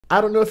I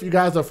don't know if you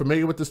guys are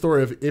familiar with the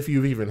story, if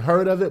you've even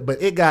heard of it,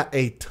 but it got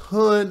a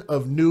ton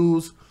of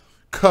news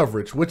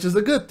coverage, which is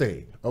a good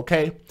thing,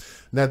 okay?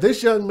 Now,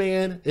 this young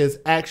man is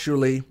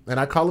actually, and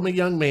I call him a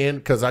young man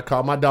because I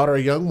call my daughter a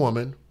young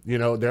woman. You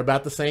know, they're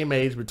about the same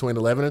age, between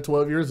 11 and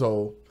 12 years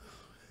old.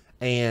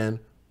 And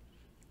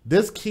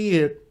this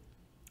kid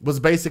was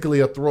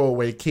basically a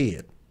throwaway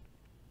kid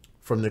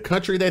from the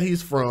country that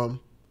he's from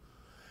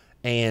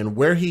and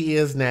where he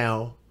is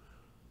now.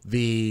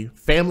 The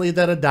family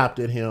that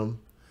adopted him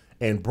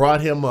and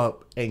brought him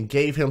up and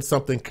gave him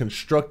something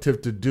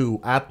constructive to do,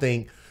 I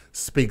think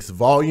speaks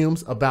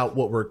volumes about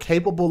what we're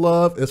capable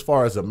of as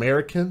far as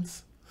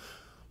Americans.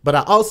 But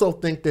I also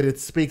think that it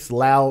speaks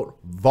loud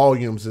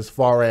volumes as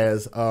far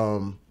as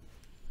us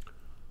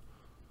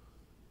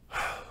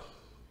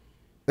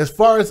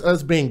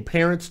being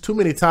parents. Too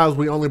many times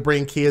we only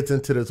bring kids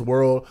into this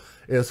world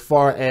as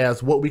far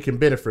as what we can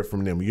benefit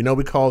from them. You know,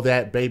 we call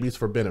that babies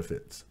for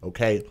benefits,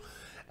 okay?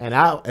 And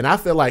I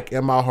feel like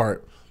in my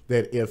heart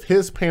that if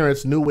his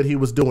parents knew what he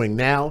was doing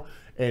now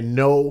and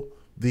know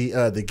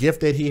the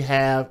gift that he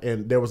have,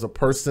 and there was a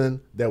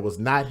person that was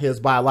not his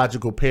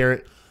biological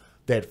parent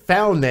that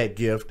found that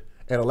gift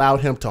and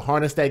allowed him to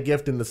harness that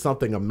gift into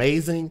something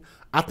amazing,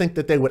 I think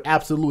that they would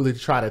absolutely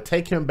try to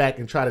take him back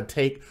and try to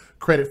take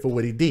credit for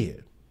what he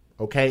did.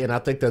 Okay. And I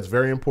think that's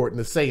very important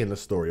to say in the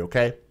story.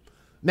 Okay.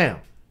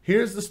 Now,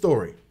 here's the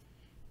story.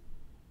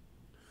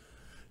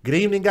 Good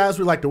evening, guys.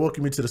 We'd like to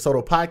welcome you to the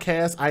Soto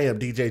Podcast. I am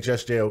DJ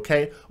Just JOK.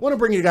 I want to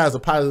bring you guys a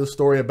positive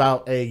story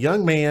about a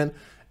young man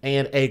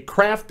and a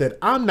craft that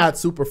I'm not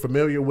super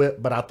familiar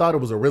with, but I thought it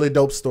was a really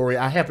dope story.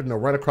 I happened to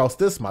run across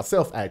this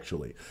myself,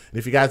 actually. And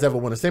if you guys ever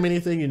want to send me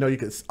anything, you know, you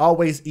can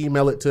always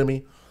email it to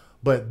me.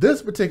 But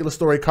this particular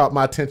story caught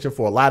my attention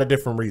for a lot of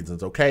different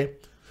reasons, okay?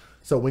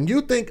 So when you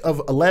think of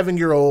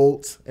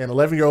 11-year-olds and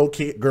 11-year-old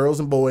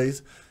girls and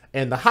boys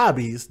and the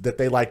hobbies that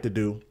they like to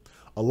do,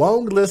 a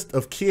long list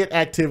of kid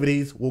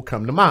activities will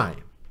come to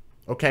mind,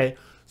 okay?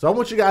 So I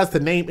want you guys to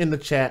name in the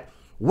chat,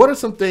 what are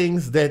some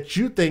things that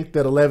you think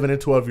that 11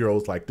 and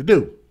 12-year-olds like to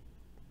do?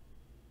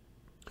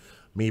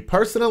 Me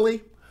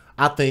personally,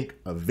 I think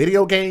of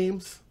video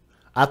games.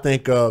 I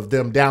think of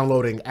them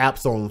downloading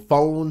apps on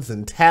phones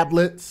and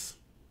tablets.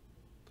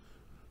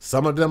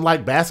 Some of them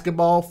like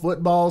basketball,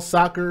 football,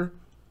 soccer,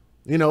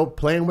 you know,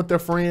 playing with their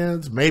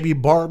friends, maybe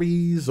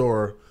Barbies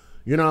or,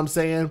 you know what I'm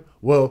saying?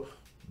 Well,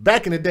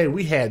 back in the day,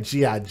 we had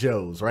G.I.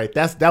 Joes, right?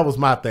 That was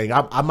my thing.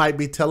 I might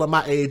be telling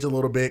my age a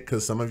little bit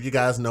because some of you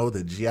guys know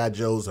that G.I.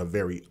 Joes are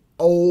very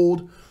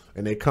old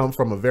and they come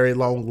from a very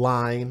long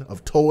line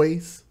of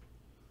toys.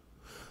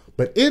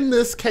 But in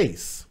this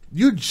case,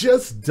 you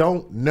just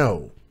don't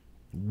know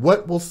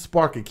what will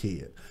spark a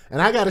kid.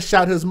 And I got to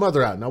shout his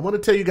mother out. And I want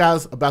to tell you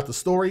guys about the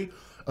story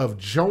of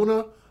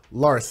Jonah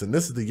Larson.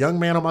 This is the young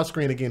man on my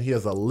screen again. He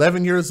is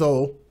 11 years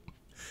old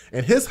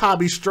and his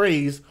hobby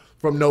strays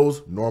from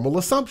those normal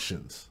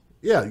assumptions.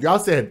 Yeah, y'all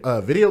said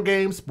video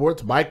games,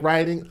 sports, bike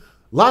riding, a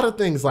lot of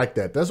things like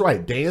that. That's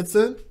right,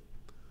 dancing.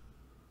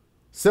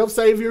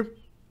 Self-Savior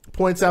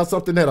points out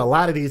something that a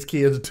lot of these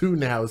kids do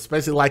now,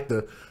 especially like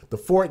the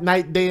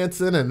Fortnite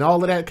dancing and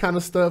all of that kind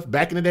of stuff.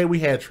 Back in the day, we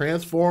had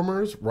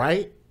Transformers,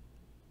 right?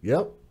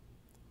 Yep,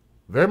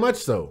 very much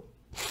so.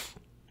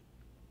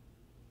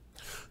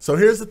 So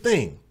here's the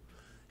thing.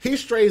 He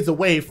strays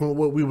away from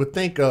what we would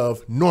think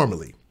of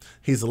normally.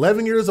 He's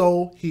 11 years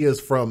old. He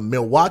is from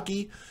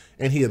Milwaukee,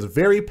 and he is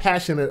very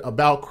passionate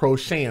about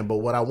crocheting. But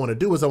what I want to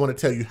do is I want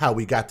to tell you how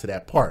we got to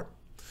that part.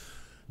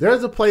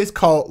 There's a place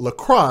called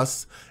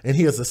Lacrosse, and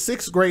he is a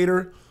 6th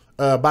grader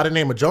by the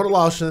name of Jonah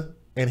Larson,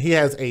 and he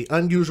has an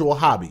unusual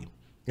hobby.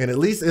 And at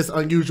least it's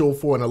unusual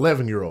for an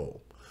 11-year-old.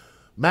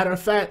 Matter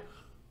of fact,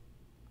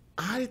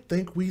 I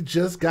think we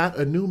just got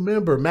a new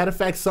member. Matter of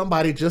fact,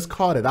 somebody just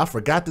caught it. I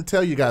forgot to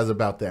tell you guys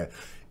about that.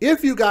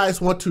 If you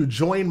guys want to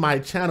join my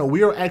channel,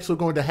 we are actually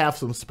going to have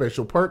some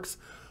special perks.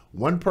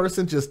 One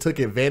person just took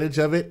advantage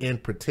of it in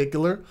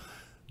particular.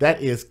 That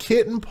is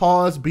Kitten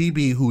Paws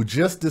BB, who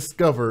just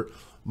discovered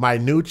my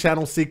new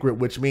channel secret,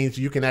 which means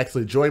you can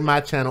actually join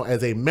my channel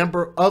as a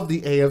member of the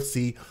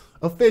AFC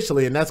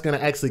officially, and that's going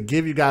to actually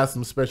give you guys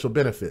some special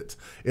benefits.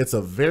 It's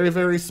a very,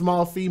 very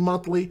small fee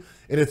monthly,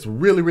 and it's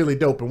really, really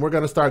dope. And we're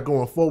going to start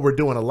going forward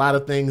doing a lot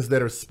of things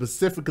that are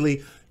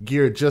specifically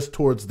geared just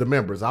towards the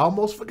members. I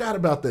almost forgot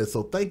about this,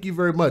 so thank you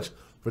very much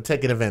for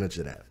taking advantage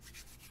of that.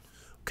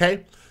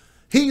 Okay,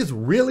 he's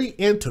really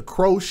into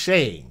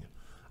crocheting.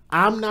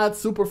 I'm not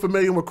super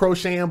familiar with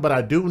crocheting, but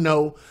I do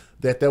know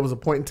that there was a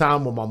point in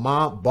time when my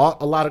mom bought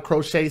a lot of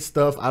crochet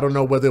stuff. I don't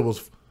know whether it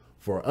was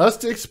for us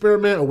to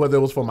experiment or whether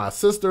it was for my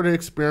sister to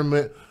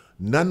experiment.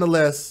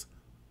 Nonetheless,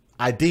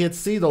 I did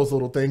see those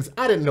little things.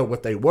 I didn't know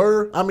what they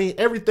were. I mean,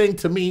 everything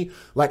to me,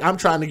 like I'm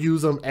trying to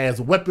use them as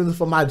weapons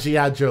for my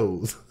G.I.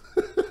 Joes.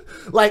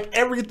 Like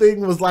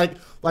everything was like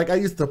I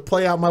used to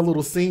play out my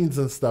little scenes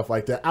and stuff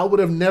like that. I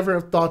would have never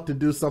have thought to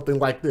do something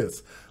like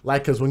this.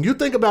 Like, because when you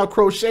think about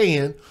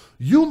crocheting,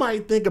 you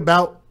might think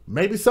about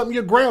maybe something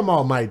your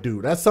grandma might do.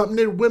 That's something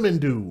that women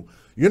do.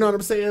 You know what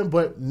I'm saying?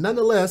 But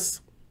nonetheless,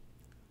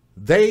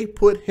 they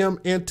put him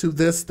into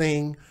this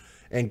thing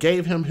and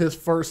gave him his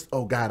first,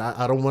 oh God,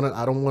 I don't want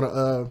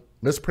to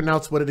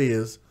mispronounce what it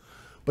is,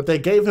 but they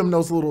gave him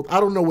those little, I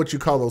don't know what you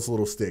call those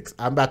little sticks.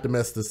 I'm about to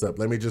mess this up.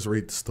 Let me just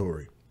read the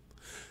story.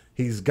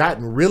 He's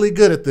gotten really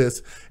good at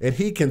this, and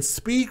he can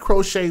speed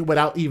crochet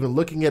without even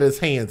looking at his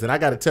hands. And I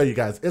got to tell you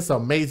guys, it's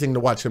amazing to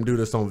watch him do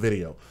this on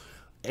video.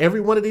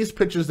 Every one of these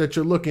pictures that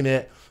you're looking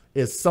at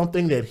is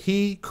something that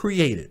he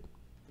created.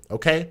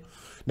 Okay.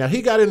 Now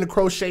he got into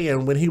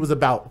crocheting when he was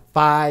about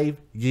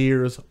 5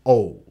 years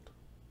old,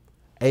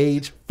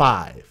 age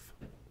 5.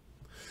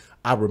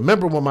 I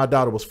remember when my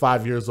daughter was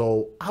 5 years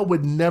old, I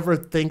would never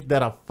think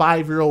that a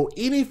 5-year-old,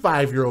 any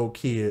 5-year-old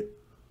kid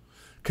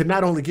could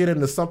not only get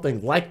into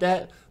something like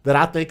that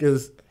I think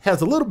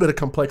has a little bit of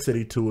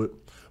complexity to it,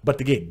 but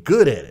to get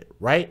good at it,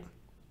 right?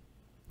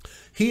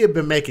 He had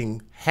been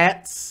making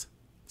hats,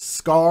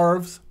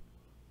 scarves,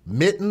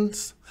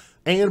 mittens,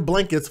 and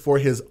blankets for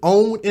his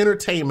own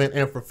entertainment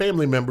and for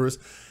family members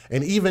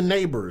and even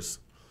neighbors.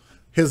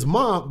 His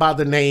mom, by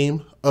the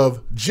name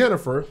of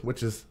Jennifer,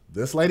 which is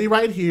this lady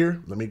right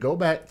here. Let me go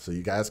back so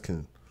you guys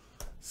can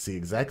see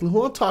exactly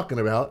who I'm talking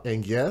about.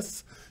 And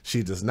yes,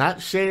 she does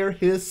not share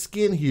his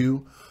skin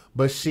hue,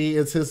 but she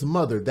is his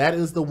mother. That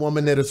is the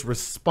woman that is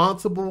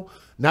responsible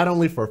not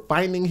only for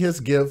finding his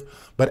gift,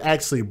 but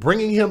actually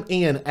bringing him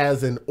in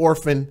as an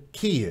orphan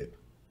kid.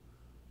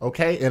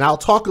 Okay, and I'll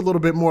talk a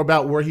little bit more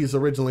about where he's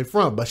originally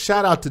from, but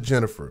shout out to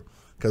Jennifer,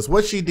 because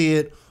what she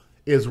did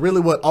is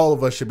really what all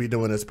of us should be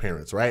doing as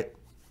parents, right?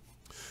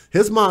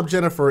 His mom,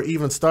 Jennifer,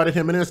 even started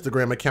him an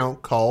Instagram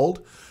account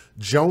called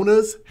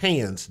Jonah's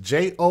Hands,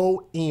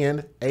 JONAH''S,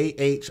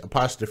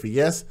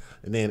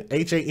 and then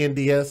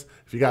HANDS.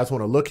 If you guys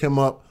want to look him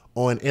up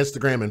on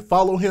Instagram and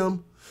follow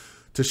him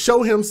to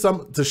show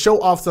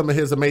off some of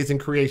his amazing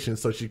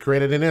creations. So she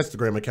created an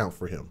Instagram account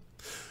for him.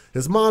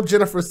 His mom,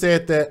 Jennifer,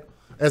 said that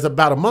as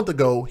about a month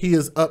ago, he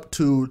is up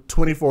to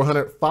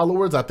 2,400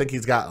 followers. I think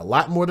he's got a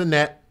lot more than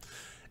that.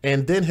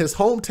 And then his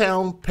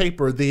hometown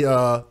paper, the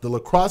La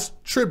Crosse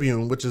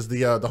Tribune, which is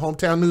the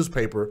hometown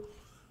newspaper,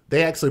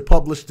 they actually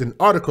published an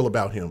article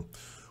about him,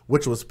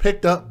 which was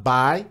picked up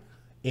by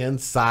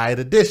Inside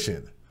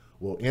Edition.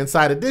 Well,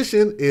 Inside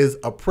Edition is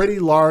a pretty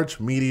large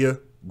media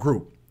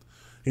group.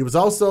 He was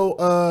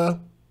also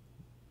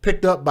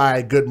picked up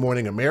by Good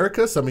Morning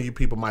America. Some of you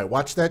people might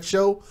watch that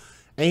show,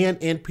 and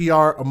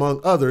NPR, among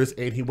others,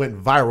 and he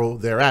went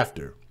viral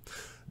thereafter.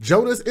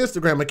 Jonah's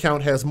Instagram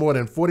account has more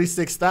than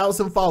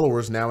 46,000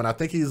 followers now, and I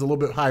think he's a little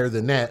bit higher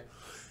than that,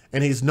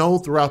 and he's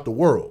known throughout the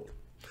world.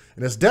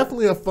 And it's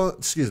definitely a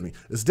fun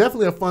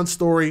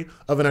story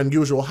of an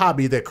unusual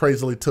hobby that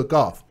crazily took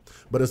off.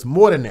 But it's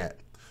more than that.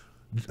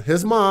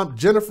 His mom,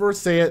 Jennifer,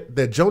 said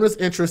that Jonah's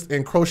interest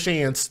in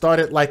crocheting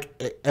started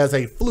as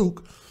a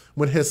fluke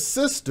when his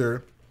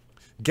sister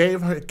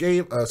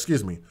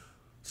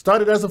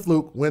started as a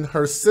fluke when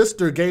her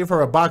sister gave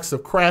her a box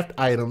of craft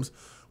items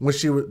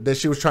that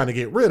she was trying to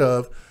get rid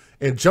of,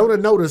 and Jonah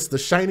noticed the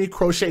shiny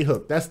crochet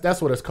hook.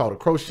 That's what it's called, a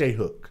crochet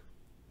hook.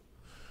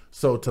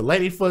 So to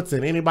Ladyfoots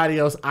and anybody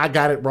else, I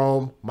got it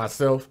wrong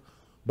myself,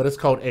 but it's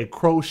called a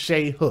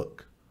crochet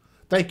hook.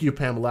 Thank you,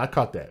 Pamela. I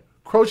caught that.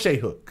 Crochet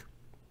hook.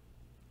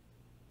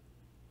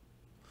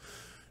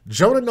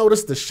 Jonah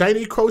noticed the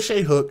shiny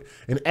crochet hook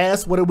and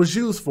asked what it was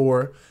used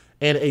for,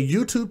 and a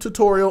YouTube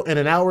tutorial, and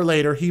an hour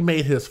later, he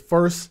made his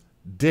first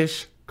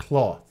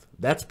dishcloth.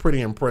 That's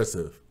pretty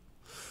impressive.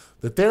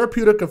 The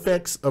therapeutic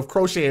effects of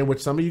crocheting,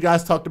 which some of you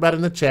guys talked about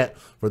in the chat,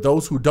 for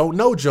those who don't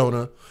know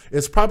Jonah,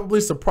 it's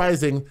probably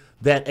surprising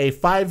that a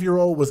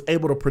 5-year-old was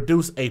able to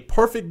produce a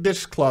perfect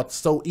dishcloth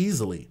so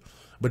easily.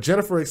 But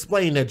Jennifer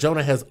explained that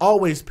Jonah has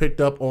always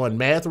picked up on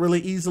math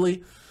really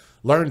easily,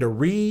 learned to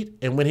read,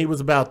 and when he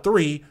was about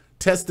 3,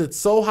 tested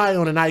so high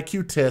on an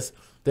IQ test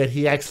that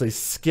he actually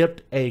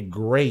skipped a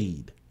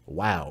grade.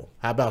 Wow.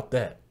 How about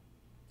that?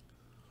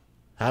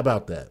 How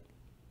about that?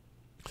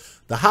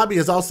 The hobby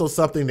is also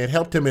something that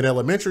helped him in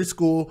elementary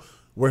school,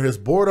 where his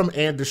boredom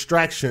and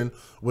distraction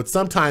would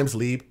sometimes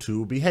lead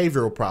to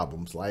behavioral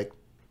problems, like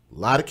a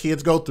lot of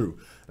kids go through.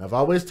 And I've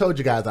always told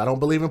you guys, I don't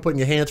believe in putting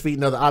your hands, feet,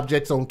 and other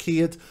objects on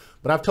kids,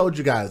 but I've told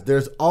you guys,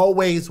 there's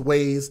always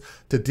ways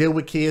to deal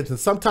with kids, and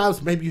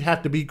sometimes maybe you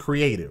have to be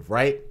creative,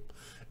 right?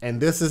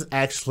 And this is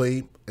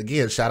actually,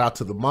 again, shout out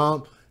to the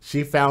mom.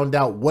 She found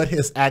out what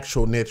his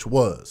actual niche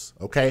was,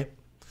 okay?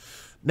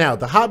 Now,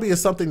 the hobby is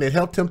something that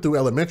helped him through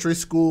elementary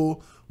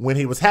school when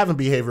he was having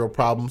behavioral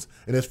problems,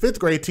 and his 5th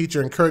grade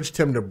teacher encouraged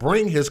him to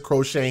bring his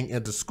crocheting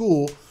into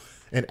school,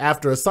 and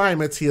after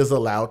assignments, he is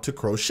allowed to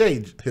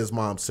crochet, his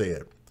mom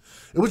said.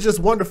 It was just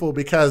wonderful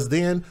because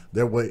then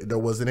there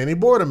wasn't any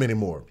boredom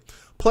anymore.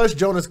 Plus,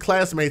 Jonah's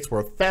classmates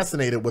were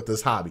fascinated with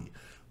this hobby.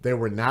 They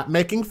were not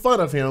making fun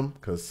of him,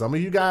 because some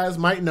of you guys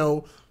might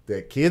know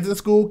that kids in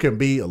school can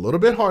be a little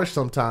bit harsh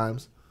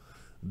sometimes.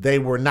 They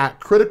were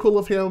not critical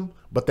of him,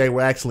 but they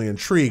were actually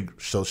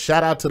intrigued. So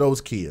shout out to those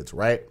kids,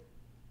 right?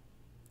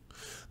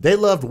 They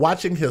loved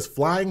watching his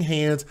flying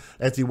hands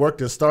as he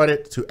worked and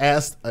started to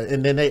ask,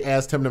 and then they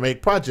asked him to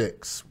make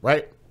projects,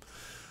 right?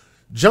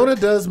 Jonah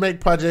does make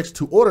projects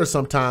to order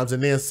sometimes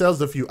and then sells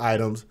a few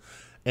items.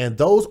 And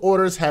those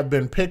orders have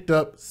been picked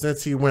up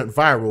since he went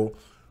viral,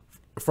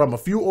 from a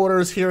few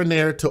orders here and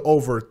there to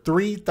over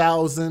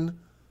 3,000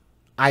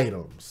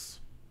 items.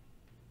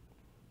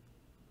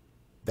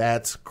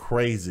 That's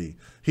crazy.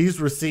 He's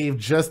received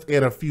just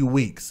in a few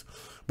weeks.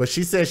 But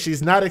she says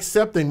she's not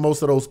accepting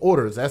most of those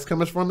orders. That's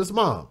coming from his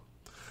mom.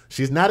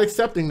 She's not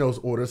accepting those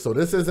orders. So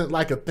this isn't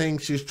like a thing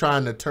she's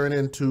trying to turn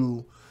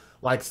into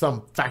like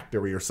some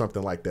factory or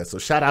something like that. So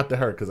shout out to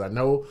her, because I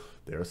know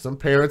there are some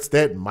parents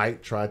that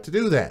might try to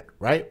do that,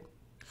 right?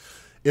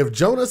 If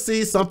Jonah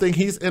sees something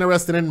he's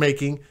interested in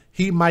making,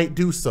 he might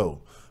do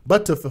so.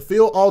 But to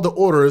fulfill all the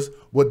orders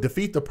would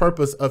defeat the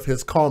purpose of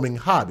his calming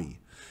hobby.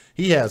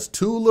 He has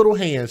two little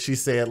hands, she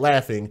said,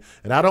 laughing,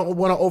 and I don't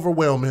want to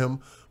overwhelm him.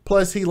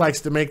 Plus, he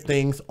likes to make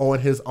things on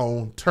his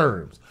own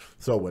terms.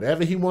 So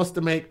whatever he wants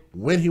to make,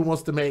 when he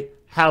wants to make,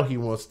 how he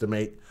wants to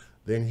make,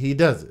 then he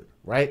does it,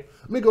 right?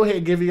 Let me go ahead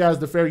and give you guys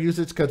the fair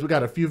usage, because we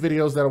got a few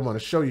videos that I want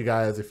to show you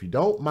guys, if you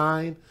don't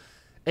mind.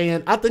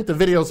 And I think the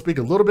videos speak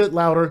a little bit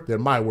louder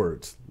than my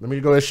words. Let me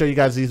go ahead and show you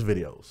guys these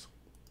videos.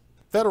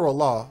 Federal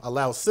law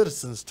allows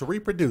citizens to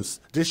reproduce,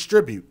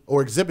 distribute,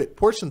 or exhibit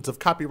portions of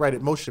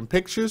copyrighted motion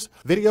pictures,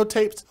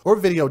 videotapes, or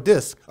video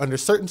discs under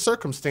certain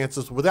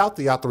circumstances without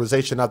the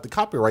authorization of the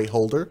copyright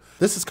holder.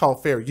 This is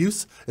called fair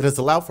use. It is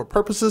allowed for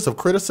purposes of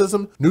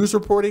criticism, news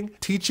reporting,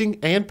 teaching,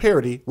 and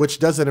parody, which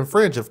doesn't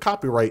infringe of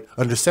copyright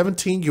under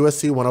 17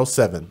 U.S.C.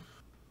 107.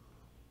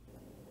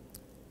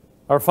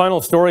 Our final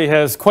story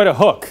has quite a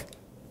hook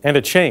and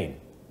a chain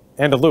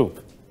and a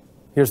loop.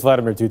 Here's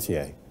Vladimir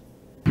Duthier.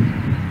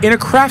 In a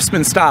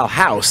craftsman-style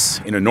house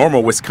in a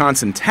normal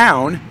Wisconsin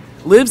town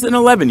lives an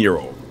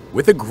 11-year-old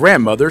with a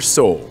grandmother's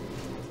soul.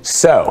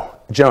 So,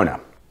 Jonah,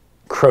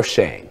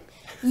 crocheting.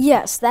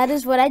 Yes, that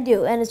is what I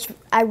do, and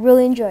I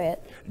really enjoy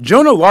it.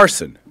 Jonah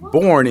Larson,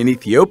 born in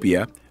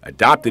Ethiopia,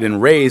 adopted and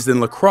raised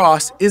in La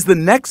Crosse, is the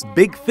next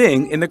big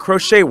thing in the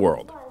crochet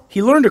world.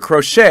 He learned to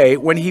crochet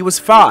when he was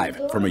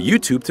 5 from a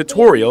YouTube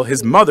tutorial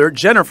his mother,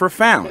 Jennifer,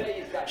 found.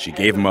 She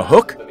gave him a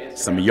hook,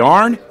 some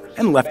yarn,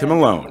 and left him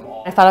alone.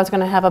 I thought I was going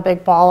to have a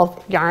big ball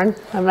of yarn,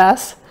 a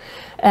mess,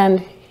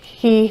 and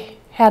he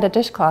had a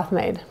dishcloth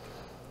made.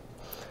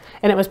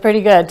 And it was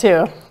pretty good,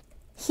 too.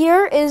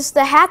 Here is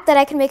the hat that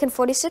I can make in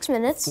 46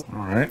 minutes. All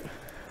right.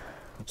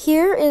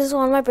 Here is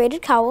one of my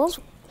braided cowls.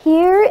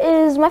 Here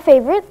is my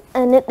favorite,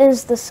 and it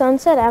is the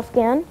Sunset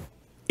Afghan.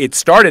 It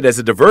started as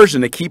a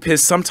diversion to keep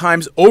his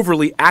sometimes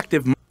overly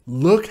active...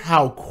 Look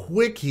how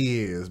quick he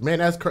is. Man,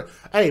 that's crazy.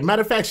 Hey,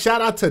 matter of fact,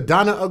 shout out to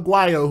Donna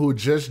Aguayo, who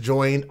just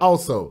joined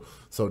also.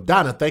 So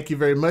Donna, thank you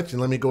very much. And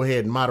let me go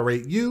ahead and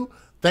moderate you.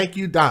 Thank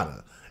you,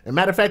 Donna. And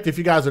matter of fact, if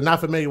you guys are not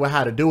familiar with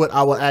how to do it,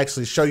 I will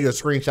actually show you a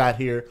screenshot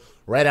here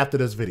right after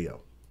this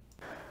video.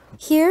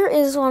 Here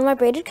is one of my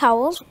braided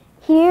cowls.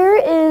 Here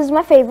is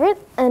my favorite,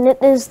 and it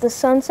is the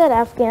Sunset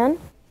Afghan.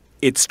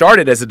 It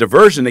started as a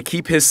diversion to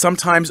keep his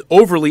sometimes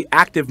overly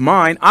active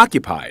mind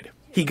occupied.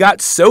 He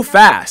got so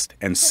fast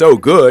and so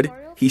good,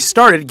 he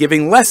started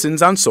giving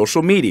lessons on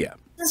social media.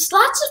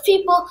 Lots of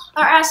people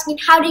are asking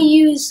how to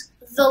use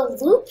the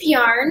loop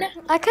yarn.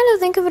 I kind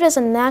of think of it as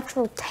a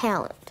natural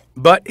talent.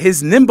 But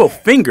his nimble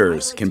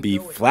fingers can be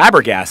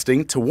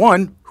flabbergasting to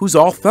one who's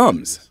all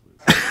thumbs.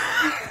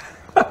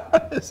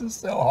 This is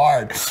so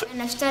hard.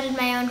 And I've started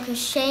my own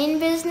crocheting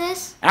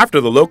business.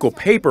 After the local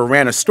paper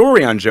ran a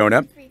story on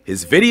Jonah,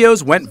 his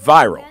videos went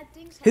viral.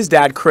 His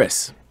dad,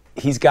 Chris.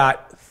 He's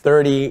got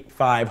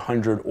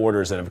 3,500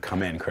 orders that have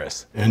come in,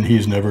 Chris. And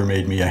he's never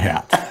made me a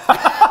hat.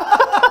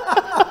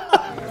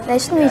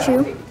 Nice to meet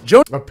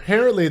you.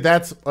 Apparently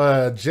that's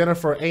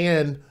Jennifer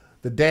and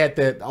the dad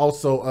that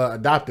also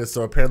adopted,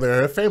 so apparently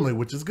they're a family,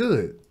 which is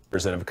good.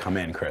 That have come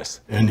in,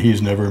 Chris. And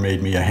he's never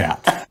made me a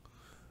hat.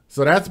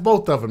 So that's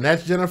both of them.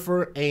 That's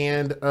Jennifer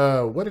and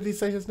what did he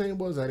say his name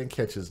was? I didn't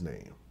catch his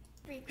name.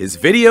 His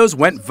videos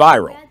went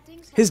viral.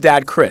 His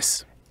dad,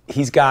 Chris.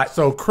 He's got...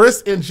 So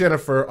Chris and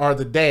Jennifer are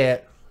the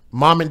dad,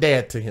 mom and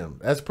dad to him.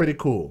 That's pretty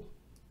cool.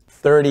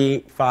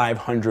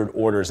 3,500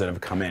 orders that have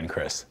come in,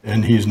 Chris.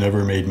 And he's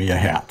never made me a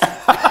hat.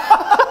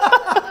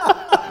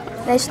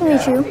 Nice to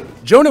meet you.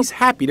 Jonah's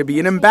happy to be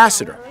an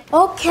ambassador.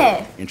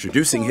 Okay.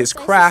 Introducing his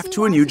craft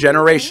to a new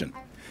generation.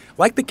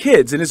 Like the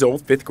kids in his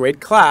old 5th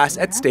grade class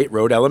at State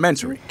Road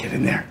Elementary. Get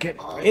in there, get...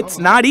 It's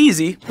not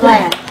easy.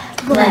 Blend,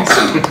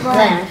 blend,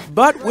 blend.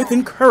 But with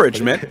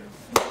encouragement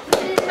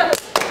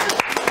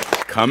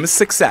comes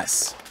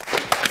success.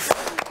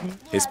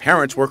 His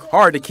parents work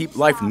hard to keep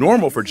life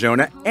normal for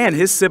Jonah and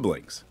his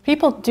siblings.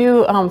 People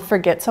do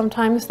forget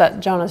sometimes that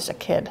Jonah's a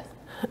kid,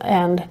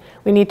 and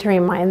we need to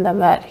remind them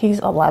that he's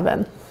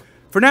 11.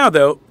 For now,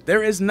 though,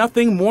 there is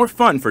nothing more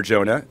fun for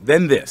Jonah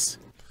than this.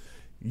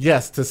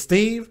 Yes, to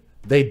Steve,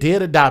 they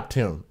did adopt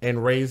him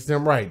and raised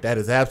him right. That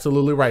is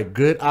absolutely right.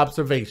 Good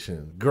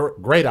observation.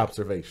 Great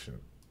observation.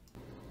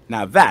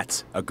 Now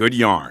that's a good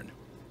yarn.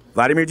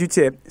 Vladimir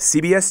Duthier,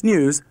 CBS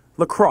News,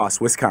 La Crosse,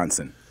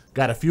 Wisconsin.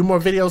 Got a few more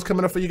videos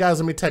coming up for you guys.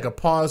 Let me take a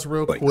pause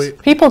real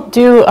quick. People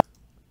do...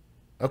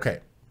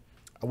 Okay.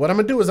 What I'm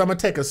going to do is I'm going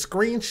to take a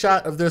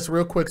screenshot of this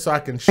real quick so I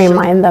can show...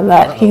 Remind them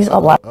that he's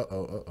 11.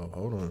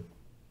 Hold on.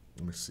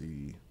 Let me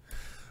see.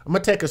 I'm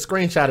going to take a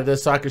screenshot of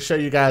this so I can show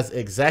you guys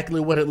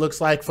exactly what it looks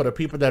like for the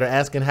people that are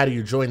asking how do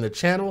you join the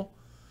channel.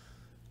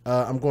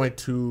 I'm going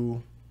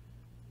to,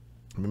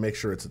 let me make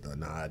sure it's,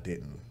 no, I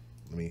didn't.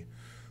 Let me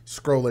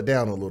scroll it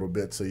down a little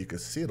bit so you can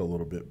see it a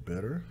little bit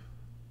better.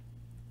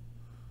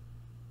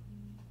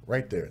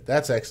 Right there.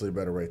 That's actually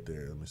better right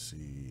there. Let me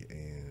see.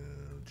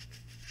 And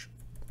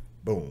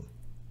boom.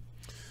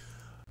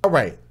 All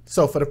right.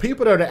 So for the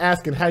people that are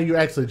asking how you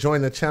actually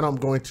join the channel, I'm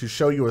going to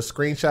show you a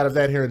screenshot of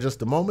that here in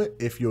just a moment.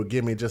 If you'll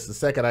give me just a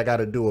second, I got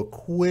to do a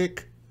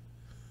quick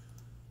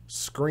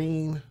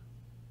screen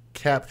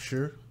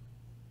capture.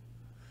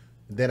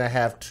 Then I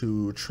have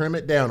to trim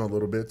it down a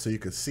little bit so you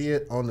can see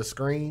it on the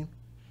screen.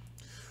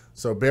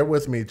 So bear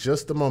with me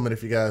just a moment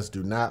if you guys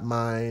do not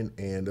mind,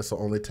 and this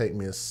will only take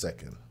me a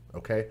second.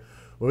 Okay.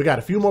 Well, we got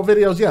a few more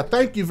videos. Yeah.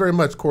 Thank you very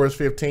much, Chorus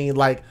 15.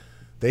 Like,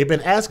 they've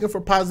been asking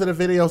for positive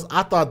videos.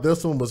 I thought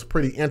this one was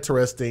pretty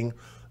interesting,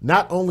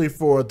 not only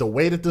for the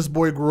way that this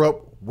boy grew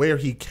up, where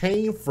he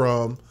came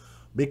from,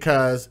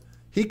 because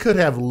he could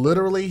have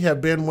literally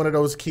have been one of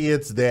those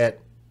kids that,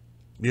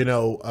 you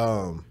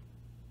know,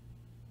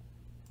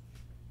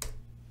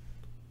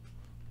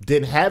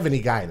 didn't have any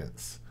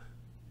guidance.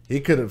 He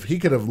could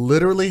have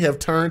literally have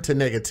turned to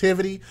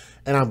negativity,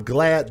 and I'm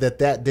glad that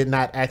that did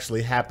not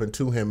actually happen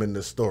to him in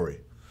this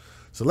story.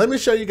 So let me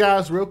show you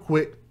guys real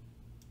quick.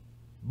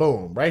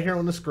 Boom, right here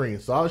on the screen.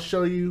 So I'll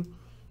show you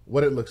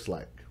what it looks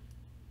like.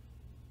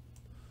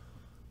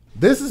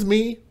 This is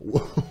me.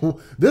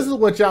 This is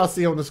what y'all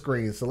see on the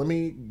screen. So let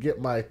me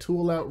get my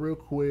tool out real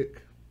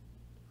quick.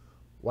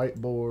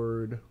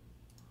 Whiteboard.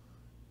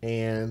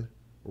 And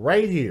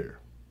right here,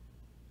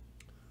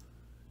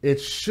 it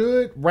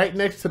should, right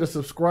next to the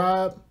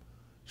subscribe,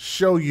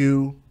 show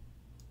you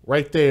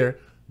right there.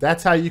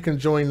 That's how you can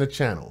join the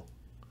channel.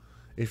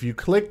 If you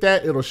click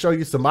that, it'll show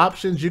you some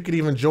options. You can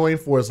even join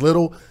for as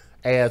little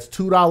as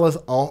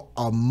 $2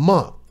 a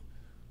month.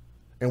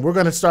 And we're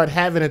going to start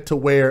having it to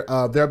where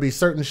there'll be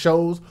certain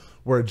shows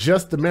where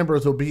just the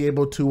members will be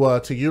able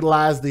to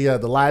utilize the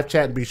live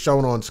chat and be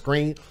shown on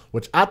screen,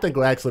 which I think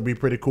will actually be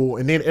pretty cool.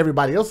 And then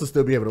everybody else will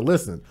still be able to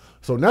listen.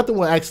 So nothing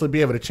will actually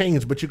be able to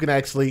change, but you can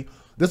actually,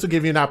 this will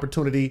give you an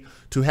opportunity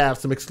to have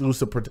some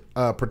exclusive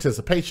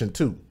participation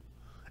too.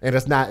 And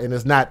it's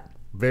not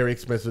very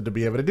expensive to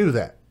be able to do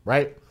that,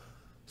 right?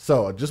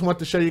 So I just want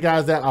to show you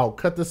guys that. I'll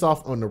cut this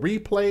off on the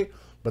replay,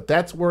 but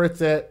that's where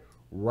it's at,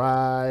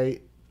 right,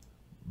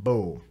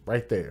 boom,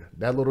 right there,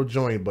 that little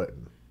join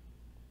button.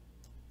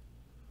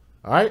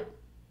 All right,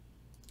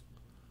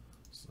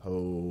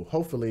 so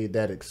hopefully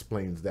that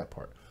explains that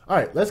part. All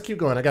right, let's keep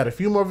going. I got a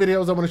few more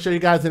videos I want to show you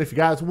guys, and if you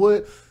guys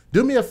would,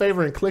 do me a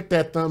favor and click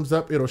that thumbs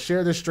up. It'll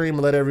share the stream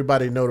and let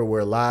everybody know that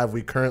we're live.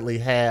 We currently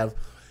have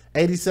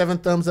 87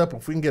 thumbs up.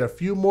 If we can get a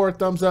few more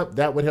thumbs up,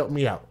 that would help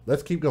me out.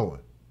 Let's keep going.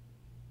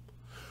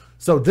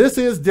 So this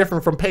is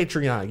different from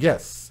Patreon.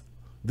 Yes,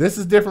 this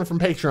is different from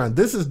Patreon.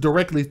 This is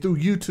directly through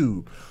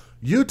YouTube.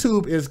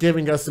 YouTube is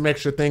giving us some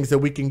extra things that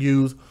we can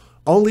use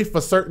only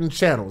for certain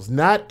channels.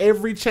 Not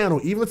every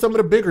channel, even some of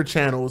the bigger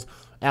channels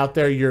out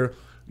there, your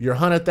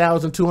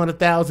 100,000,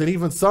 200,000,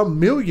 even some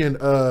million,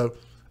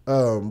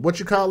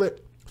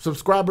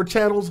 subscriber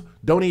channels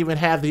don't even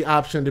have the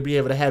option to be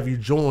able to have you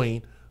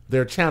join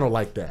their channel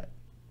like that.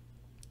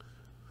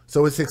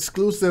 So it's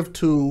exclusive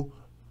to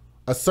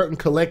a certain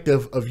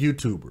collective of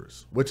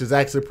YouTubers, which is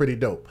actually pretty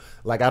dope.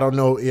 Like, I don't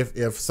know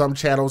if some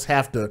channels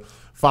have to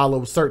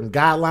follow certain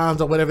guidelines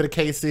or whatever the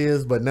case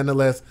is, but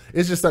nonetheless,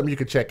 it's just something you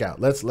can check out.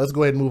 Let's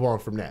go ahead and move on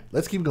from that.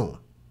 Let's keep going.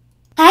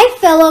 Hi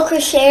fellow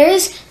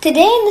crocheters.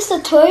 Today in this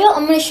tutorial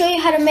I'm going to show you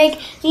how to make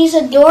these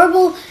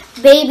adorable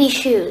baby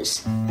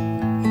shoes.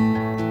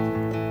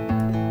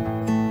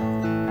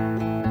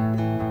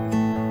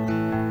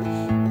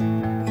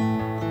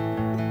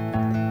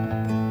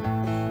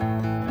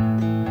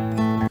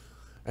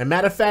 And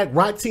matter of fact,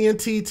 Rock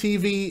TNT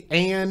TV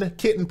and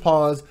Kitten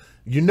Paws,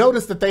 you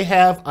notice that they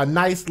have a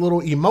nice little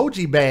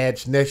emoji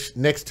badge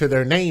next to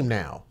their name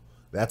now.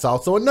 That's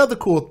also another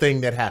cool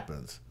thing that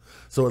happens.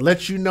 So it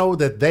lets you know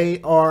that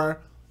they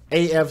are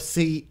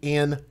AFC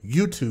in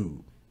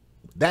YouTube.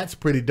 That's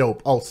pretty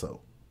dope also.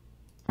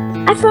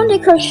 I found a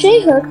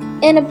crochet hook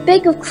and a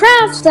bag of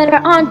crafts that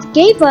our aunt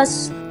gave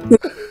us.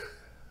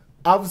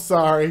 I'm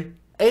sorry.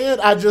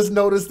 And I just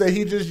noticed that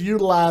he just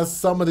utilized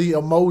some of the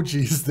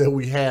emojis that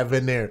we have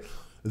in there.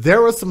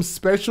 There are some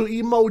special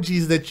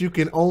emojis that you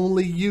can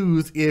only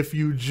use if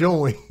you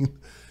join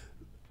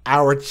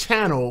our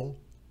channel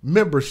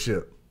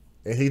membership.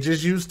 And he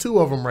just used 2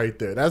 of them right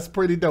there. That's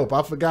pretty dope.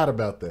 I forgot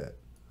about that.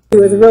 He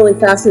was really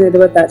fascinated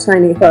with that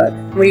shiny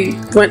hook. We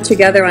went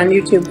together on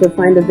YouTube to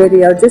find a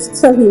video just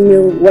so he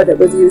knew what it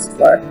was used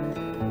for.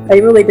 I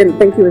really didn't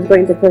think he was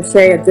going to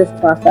crochet a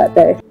dishcloth that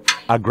day.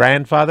 A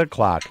grandfather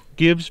clock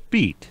gives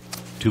beat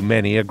to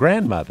many a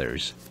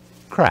grandmother's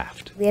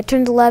craft. We had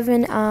turned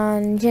 11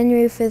 on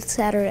January 5th,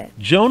 Saturday.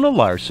 Jonah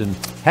Larson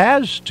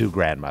has 2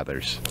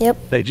 grandmothers. Yep.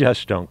 They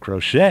just don't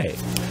crochet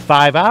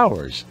 5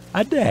 hours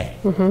a day.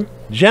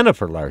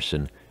 Jennifer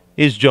Larson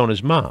is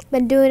Jonah's mom.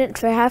 Been doing it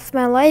for half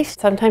my life.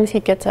 Sometimes he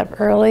gets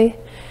up early.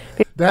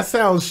 That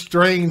sounds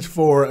strange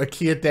for a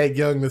kid that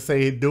young to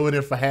say doing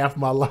it for half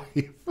my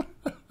life.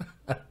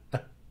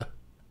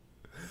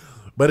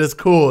 But it's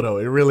cool though.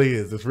 It really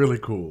is. It's really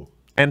cool.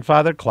 And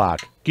Father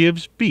Clock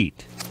gives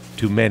beat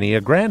to many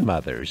a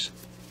grandmother's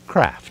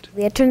craft.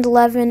 I turned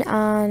 11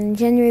 on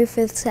January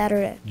 5th,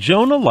 Saturday.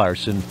 Jonah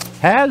Larson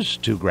has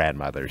 2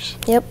 grandmothers.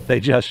 Yep. They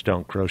just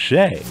don't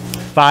crochet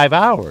 5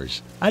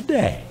 hours a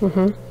day.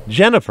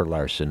 Jennifer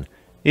Larson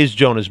is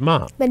Jonah's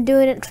mom. Been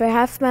doing it for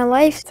half my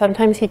life.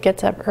 Sometimes he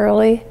gets up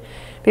early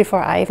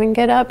before I even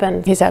get up,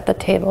 and he's at the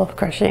table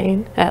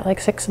crocheting at like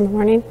 6 in the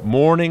morning.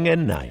 Morning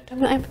and night.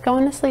 I'm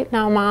going to sleep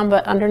now, Mom,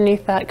 but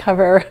underneath that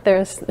cover,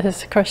 there's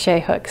his crochet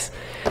hooks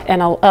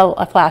and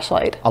a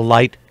flashlight. A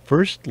light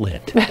first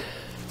lit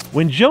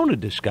when Jonah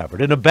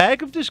discovered in a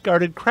bag of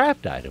discarded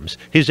craft items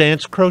his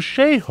aunt's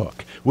crochet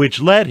hook,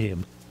 which led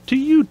him to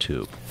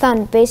YouTube. Found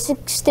a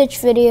basic stitch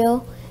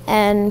video,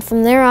 and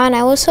from there on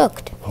I was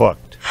hooked.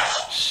 Hooked.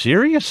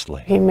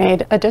 Seriously? He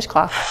made a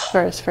dishcloth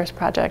for his first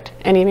project,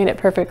 and he made it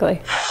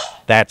perfectly.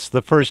 That's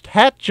the first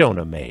hat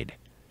Jonah made.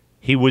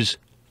 He was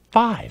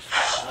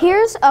 5.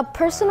 Here's a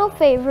personal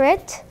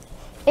favorite.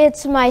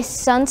 It's my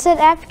sunset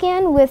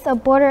afghan with a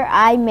border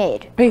I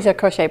made. He's a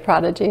crochet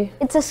prodigy.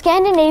 It's a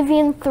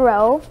Scandinavian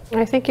throw.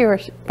 I think you were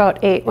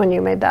about 8 when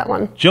you made that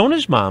one.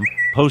 Jonah's mom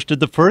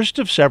posted the first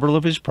of several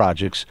of his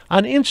projects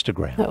on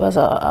Instagram. It was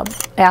a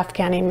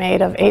afghan he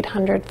made of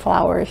 800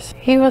 flowers.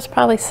 He was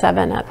probably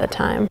 7 at the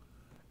time.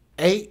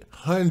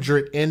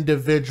 800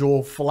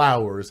 individual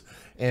flowers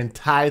and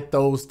tied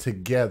those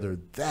together.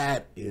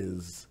 That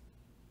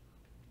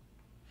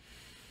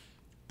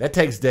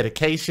takes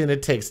dedication.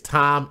 It takes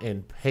time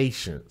and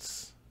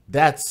patience.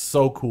 That's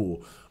so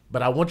cool.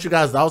 But I want you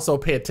guys to also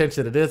pay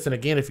attention to this. And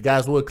again, if you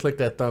guys would click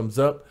that thumbs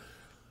up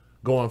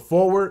going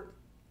forward,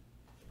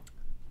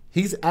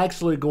 he's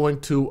actually going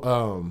to,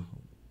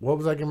 what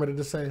was I getting ready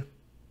to say?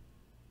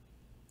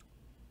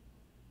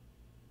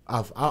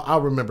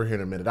 I'll remember here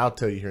in a minute. I'll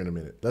tell you here in a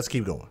minute. Let's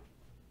keep going.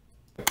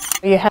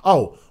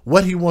 Oh,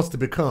 what he wants to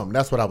become.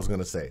 That's what I was going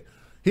to say.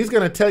 He's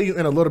going to tell you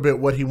in a little bit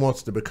what he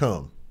wants to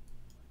become.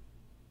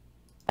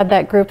 Had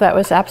that group that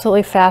was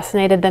absolutely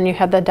fascinated. Then you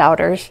had the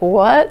doubters.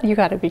 What? You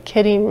got to be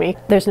kidding me.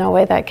 There's no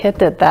way that kid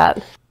did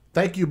that.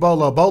 Thank you,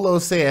 Bolo. Bolo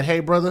said, hey,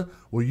 brother,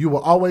 well, you will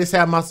always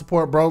have my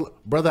support, bro.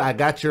 Brother, I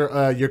got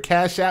your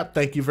Cash App.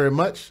 Thank you very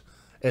much.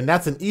 And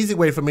that's an easy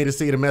way for me to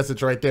see the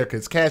message right there,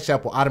 because Cash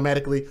App will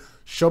automatically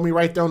show me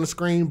right there on the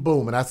screen.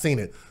 Boom, and I seen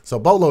it. So,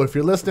 Bolo, if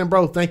you're listening,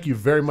 bro, thank you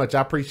very much.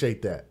 I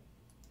appreciate that.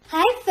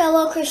 Hi,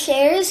 fellow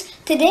crocheters.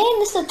 Today in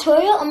this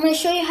tutorial, I'm going to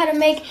show you how to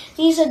make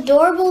these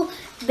adorable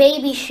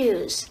baby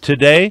shoes.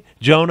 Today,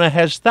 Jonah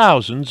has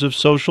thousands of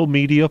social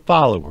media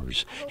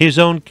followers, his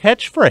own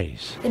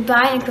catchphrase,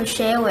 Goodbye and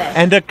crochet away.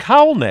 and a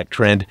cowl neck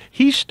trend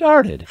he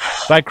started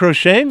by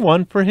crocheting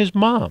one for his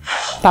mom.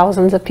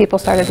 Thousands of people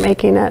started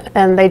making it,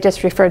 and they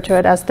just referred to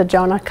it as the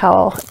Jonah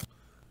cowl.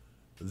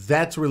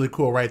 That's really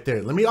cool right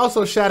there. Let me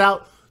also shout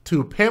out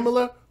to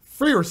Pamela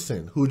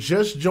Frierson, who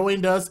just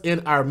joined us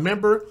in our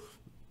member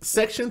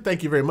section.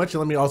 Thank you very much. And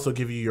let me also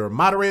give you your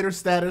moderator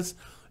status.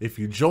 If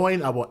you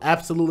join, I will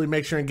absolutely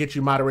make sure and get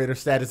you moderator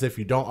status if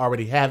you don't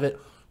already have it,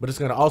 but it's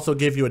going to also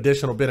give you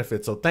additional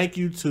benefits. So thank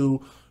you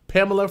to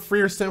Pamela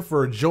Frierson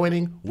for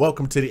joining.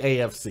 Welcome to the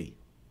AFC.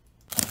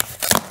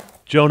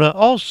 Jonah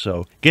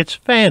also gets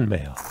fan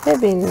mail.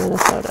 It being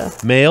Minnesota.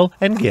 Mail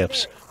and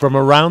gifts from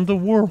around the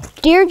world.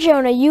 Dear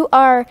Jonah, you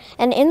are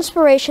an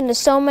inspiration to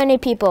so many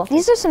people.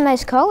 These are some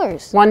nice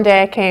colors. One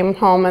day I came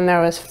home and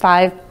there was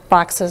 5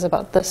 boxes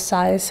about this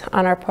size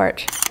on our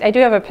porch. I do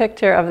have a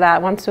picture of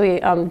that. Once we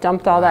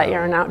dumped all that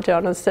yarn out,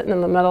 Jonah's sitting in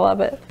the middle of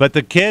it. But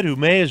the kid who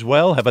may as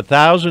well have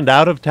 1,000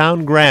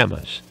 out-of-town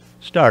grandmas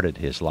started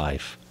his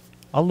life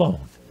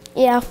alone.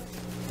 Yeah.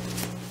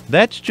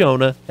 That's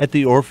Jonah at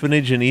the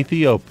orphanage in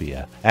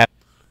Ethiopia.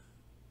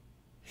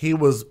 He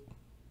was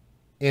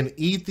in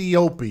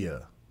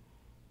Ethiopia.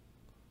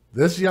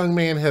 This young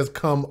man has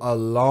come a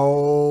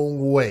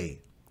long way.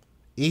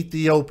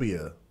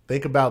 Ethiopia.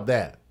 Think about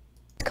that.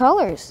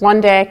 Colors.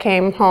 One day I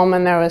came home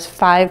and there was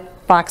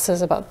 5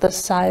 boxes about this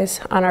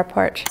size on our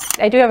porch.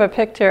 I do have a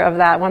picture of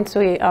that. Once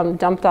we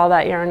dumped all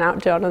that yarn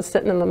out, Jonah's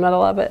sitting in the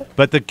middle of it.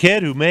 But the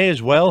kid who may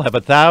as well have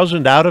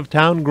 1,000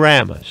 out-of-town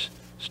grandmas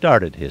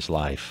started his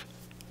life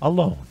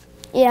alone.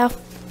 Yeah.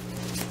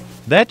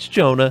 That's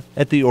Jonah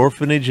at the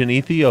orphanage in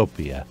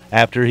Ethiopia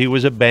after he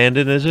was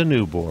abandoned as a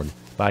newborn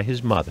by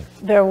his mother.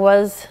 There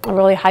was a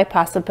really high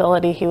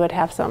possibility he would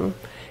have some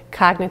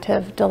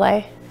cognitive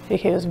delay.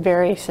 He was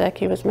very sick.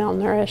 He was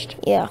malnourished.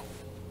 Yeah.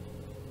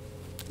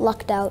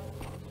 Lucked out.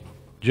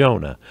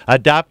 Jonah,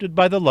 adopted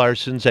by the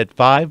Larsons at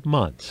 5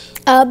 months,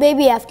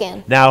 Baby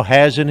Afghan. now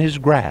has in his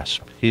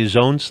grasp his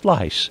own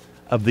slice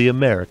of the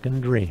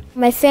American dream.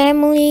 My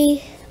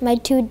family, my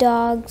 2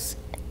 dogs,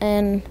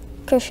 and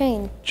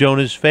crocheting.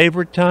 Jonah's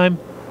favorite time?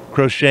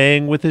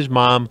 Crocheting with his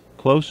mom,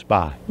 close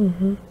by,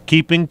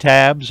 keeping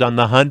tabs on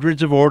the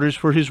hundreds of orders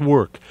for his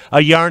work, a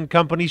yarn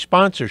company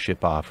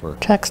sponsorship offer,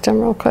 Text him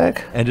real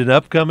quick. and an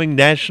upcoming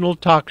national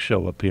talk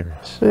show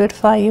appearance. We would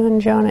fly you and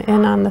Jonah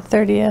in on the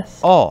 30th.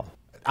 All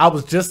I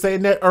was just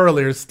saying that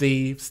earlier,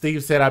 Steve.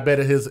 Steve said I bet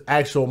his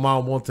actual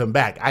mom wants him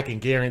back. I can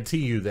guarantee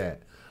you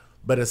that.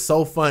 But it's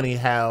so funny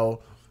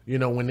how, you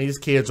know, when these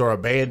kids are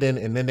abandoned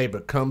and then they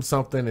become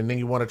something and then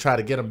you want to try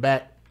to get them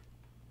back,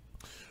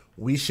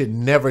 we should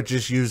never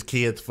just use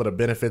kids for the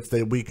benefits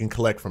that we can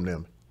collect from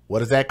them.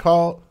 What is that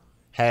called?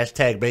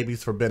 Hashtag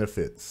babies for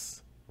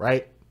benefits,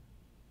 right?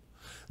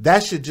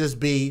 That should just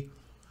be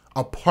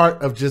a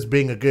part of just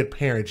being a good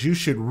parent. You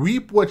should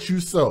reap what you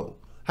sow.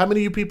 How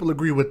many of you people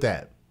agree with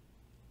that?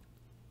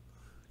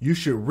 You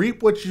should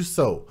reap what you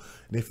sow.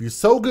 And if you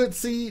sow good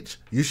seeds,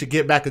 you should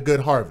get back a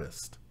good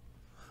harvest.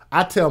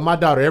 I tell my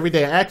daughter every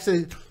day.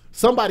 Actually,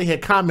 somebody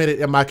had commented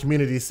in my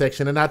community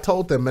section, and I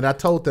told them,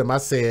 I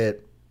said,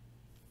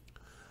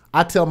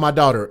 I tell my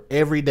daughter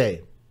every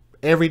day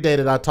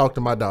that I talk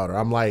to my daughter,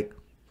 I'm like,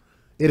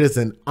 it is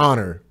an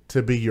honor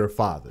to be your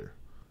father.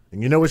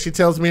 And you know what she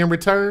tells me in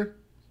return?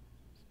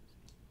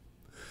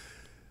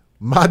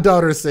 My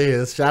daughter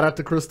says, shout out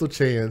to Crystal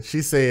Chan,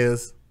 she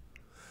says,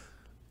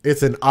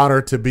 it's an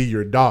honor to be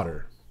your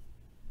daughter.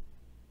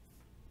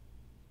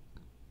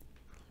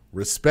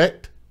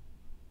 Respect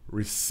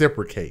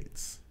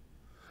reciprocates.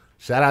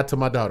 Shout out to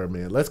my daughter,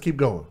 man. Let's keep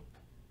going.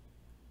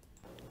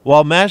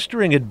 while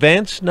mastering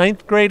advanced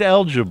 9th grade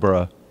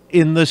algebra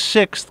in the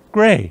 6th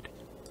grade,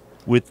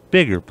 with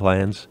bigger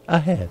plans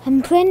ahead.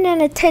 I'm planning on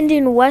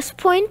attending West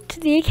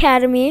Point, the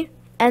academy,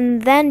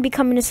 and then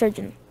becoming a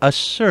surgeon. A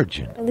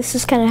surgeon. This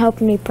is kind of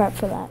helping me prep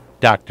for that.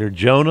 Dr.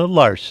 Jonah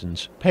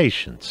Larson's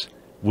patients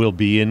will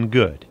be in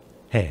good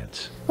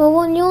hands. Well,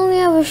 when you only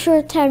have a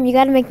short time, you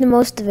got to make the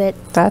most of it.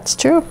 That's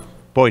true.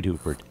 Boyd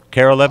Hubert,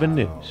 Carol 11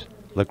 News,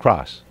 La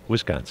Crosse,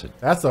 Wisconsin.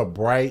 That's a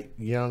bright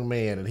young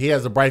man, and he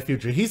has a bright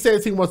future. He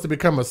says he wants to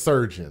become a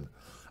surgeon.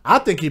 I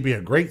think he'd be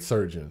a great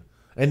surgeon.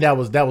 And that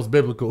was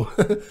biblical.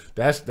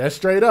 that's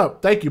straight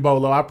up. Thank you,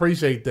 Bolo. I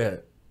appreciate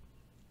that.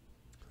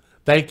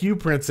 Thank you,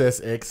 Princess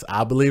X.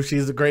 I believe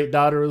she's a great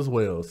daughter as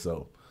well.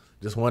 So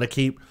just want to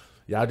keep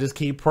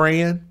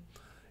praying,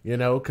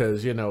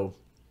 because,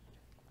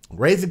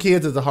 raising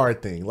kids is a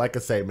hard thing, like I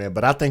say, man.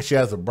 But I think she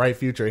has a bright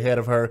future ahead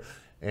of her.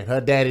 And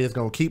her daddy is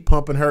going to keep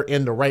pumping her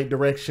in the right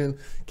direction,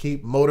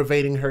 keep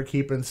motivating her,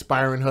 keep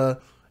inspiring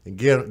her, and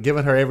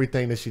giving her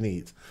everything that she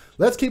needs.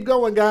 Let's keep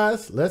going,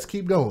 guys. Let's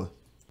keep going.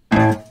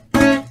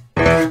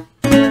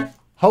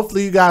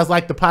 Hopefully you guys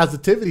like the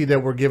positivity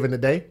that we're giving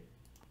today.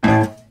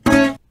 I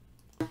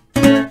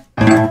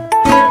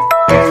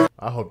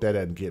hope that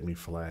doesn't get me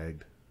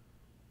flagged.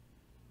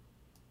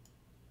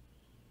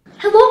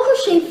 Hello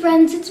crochet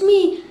friends, it's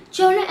me,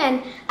 Jonah,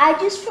 and I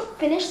just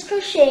finished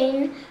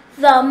crocheting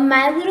the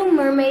My Little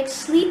Mermaid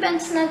Sleep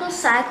and Snuggle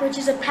Sack, which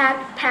is a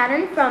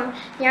pattern from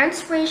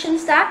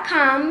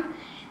yarnspirations.com,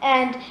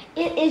 and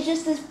it is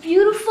just this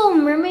beautiful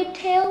mermaid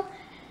tail.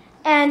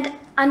 And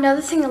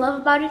another thing I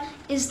love about it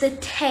is the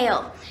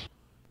tail.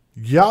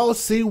 Y'all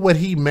see what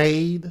he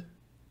made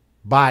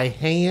by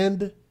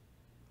hand?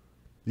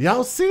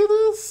 Y'all see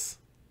this?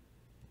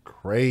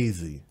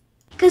 Crazy.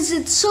 Because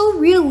it's so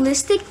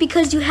realistic,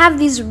 because you have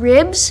these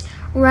ribs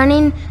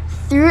running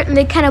through it and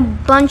they kind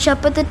of bunch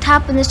up at the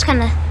top and there's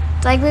kind of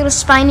like little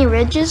spiny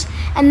ridges.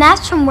 And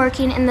that's from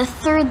working in the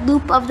third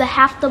loop of the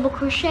half double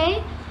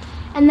crochet.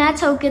 And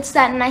that's how it gets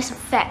that nice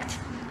effect.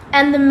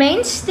 And the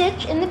main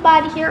stitch in the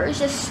body here is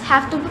just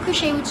half double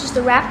crochet, which is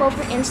the wrap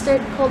over, insert,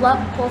 pull up,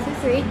 pull through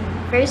 3.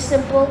 Very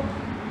simple.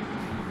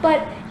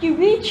 But you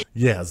reach.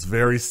 Yes,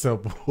 very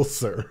simple,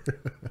 sir.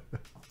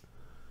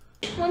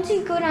 Once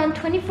you go down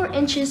 24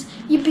 inches,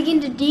 you begin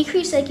to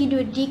decrease, like you do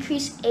a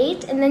decrease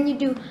 8, and then you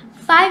do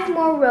 5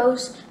 more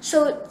rows,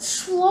 so it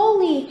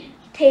slowly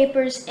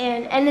tapers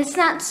in, and it's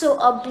not so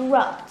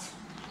abrupt.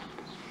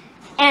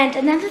 And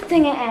another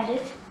thing I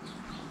added,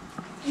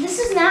 this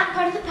is not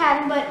part of the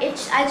pattern, but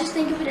I just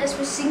think of it as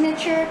my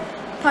signature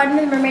part of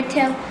the mermaid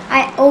tail.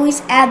 I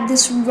always add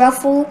this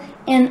ruffle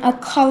in a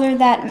color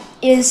that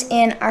is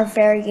in our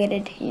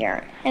variegated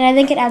yarn, and I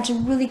think it adds a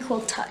really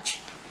cool touch.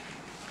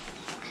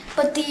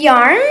 But the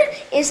yarn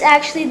is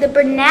actually the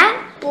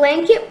Bernat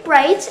Blanket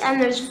Brights,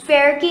 and there's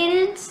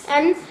variegated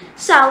and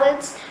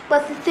solids.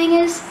 But the thing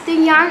is, the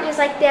yarn is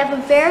like they have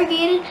a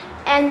variegated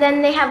and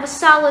then they have a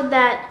solid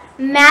that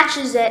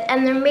matches it,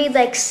 and they're made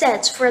like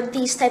sets for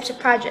these types of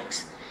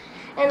projects.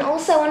 And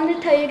also, I wanted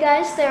to tell you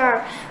guys there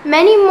are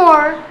many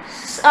more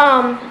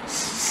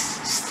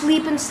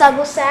sleep and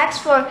snuggle sacks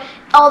for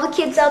all the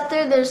kids out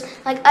there. There's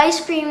like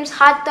ice creams,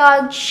 hot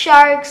dogs,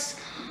 sharks,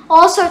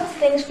 all sorts of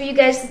things for you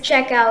guys to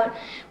check out.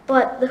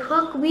 But the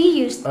hook we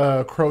used,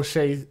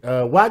 crochet.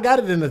 Well, I got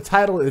it in the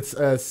title. It's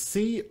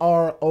Crochet.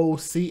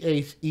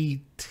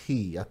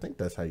 I think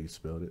that's how you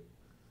spelled it.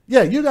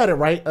 Yeah, you got it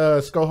right,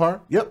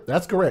 Skohar. Yep,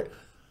 that's correct.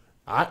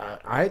 I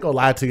ain't gonna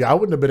lie to you. I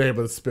wouldn't have been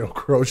able to spell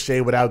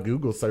crochet without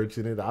Google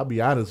searching it. I'll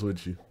be honest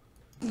with you.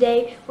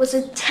 today was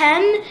a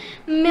 10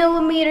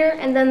 millimeter,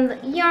 and then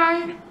the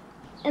yarn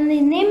And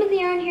the name of the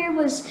yarn here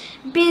was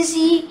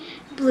Busy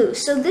Blue.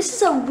 So this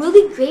is a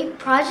really great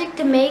project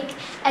to make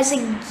as a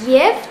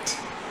gift,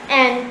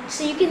 and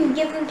so you can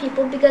give them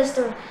people because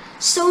they're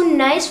so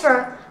nice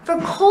for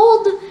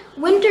cold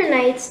winter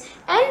nights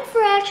and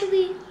for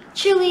actually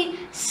chilly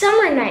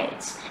summer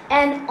nights.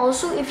 And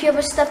also, if you have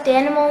a stuffed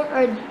animal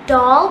or a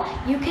doll,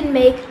 you can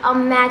make a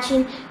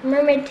matching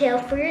mermaid tail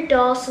for your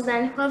doll, so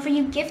then whoever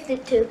you gift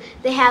it to,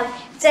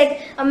 it's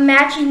like a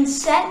matching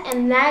set,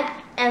 and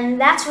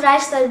that's what I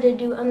started to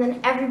do, and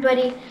then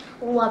everybody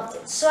loved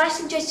it. So I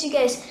suggest you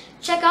guys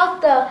check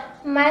out the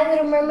My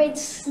Little Mermaid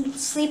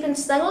Sleep and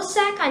Snuggle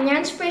Sack on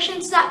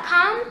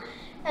yarnspirations.com.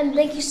 And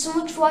thank you so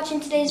much for watching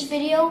today's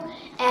video.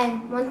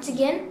 And once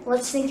again,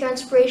 let's thank Yarn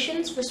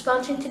Inspirations for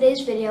sponsoring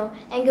today's video.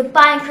 And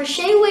goodbye and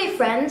crochet away,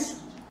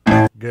 friends.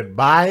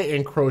 Goodbye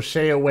and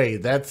crochet away.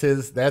 That's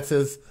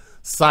his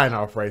sign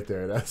off right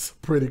there. That's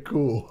pretty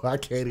cool. I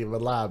can't even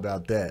lie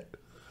about that.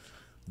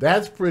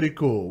 That's pretty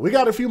cool. We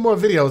got a few more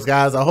videos,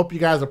 guys. I hope you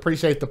guys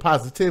appreciate the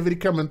positivity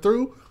coming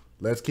through.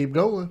 Let's keep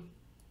going.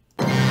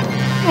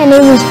 My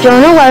name is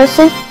Jonah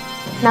Larson,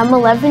 and I'm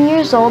 11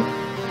 years old,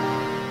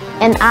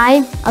 and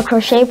I'm a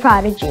crochet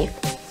prodigy.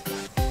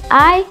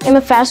 I am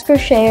a fast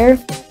crocheter.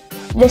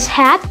 This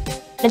hat,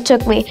 it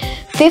took me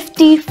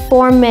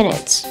 54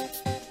 minutes.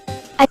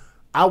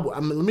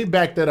 Let me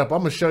back that up. I'm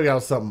going to show y'all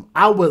something.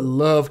 I would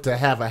love to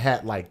have a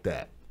hat like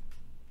that.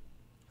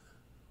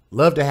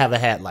 Love to have a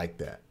hat like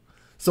that.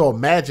 So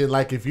imagine,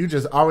 like, if you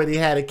just already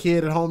had a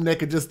kid at home that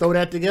could just throw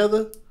that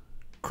together.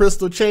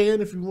 Crystal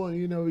Chan, if you want,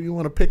 you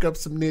want to pick up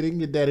some knitting,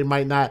 your daddy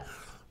might not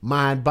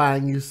mind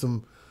buying you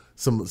some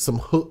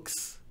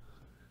hooks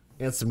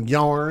and some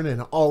yarn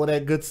and all of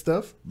that good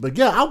stuff. But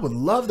yeah, I would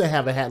love to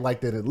have a hat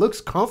like that. It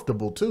looks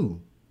comfortable too.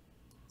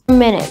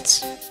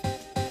 Minutes.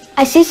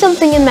 I see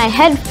something in my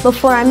head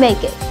before I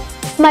make it.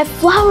 My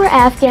flower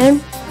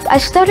afghan, I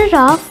started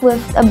off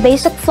with a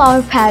basic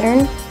flower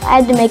pattern. I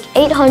had to make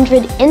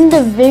 800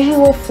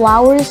 individual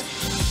flowers.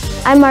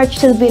 I marched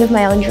to the beat of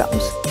my own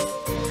drums.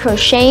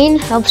 Crocheting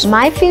helps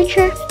my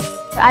future.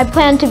 I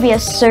plan to be a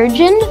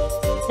surgeon.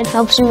 It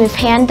helps me with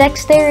hand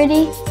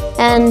dexterity.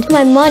 And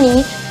my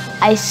money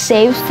I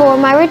saved for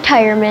my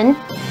retirement.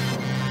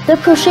 The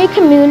crochet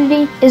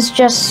community is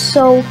just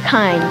so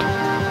kind.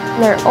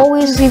 They're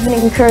always leaving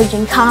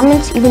encouraging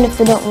comments, even if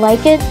they don't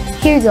like it.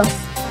 Here you go.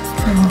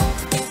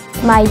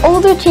 My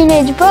older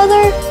teenage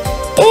brother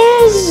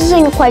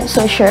isn't quite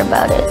so sure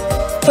about it,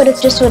 but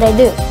it's just what I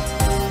do.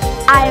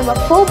 I am a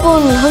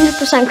full-blown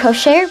 100%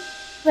 crocheter,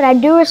 but I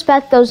do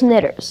respect those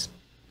knitters.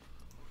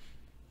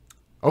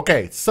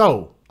 Okay,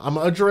 so I'm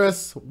gonna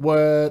address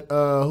what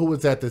who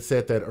was that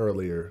said that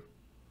earlier?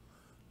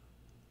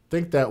 I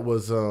think that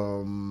was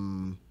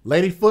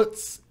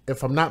Ladyfoots,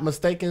 if I'm not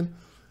mistaken.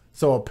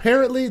 So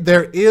apparently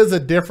there is a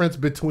difference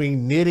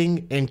between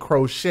knitting and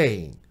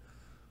crocheting.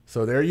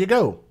 So there you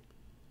go.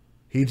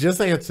 He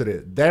just answered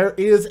it. There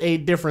is a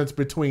difference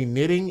between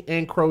knitting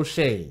and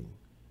crocheting.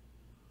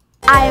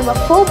 I am a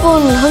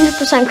full-blown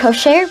 100%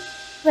 crocheter,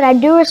 but I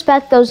do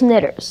respect those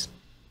knitters.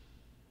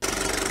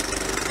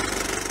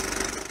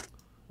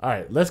 All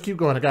right, let's keep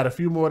going. I got a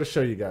few more to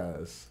show you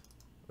guys.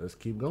 Let's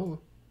keep going.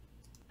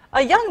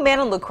 A young man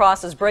in La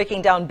Crosse is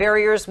breaking down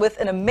barriers with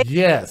an amazing...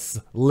 Yes,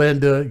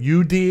 Linda,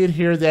 you did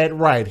hear that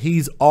right.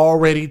 He's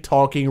already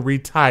talking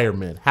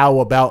retirement. How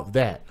about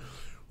that?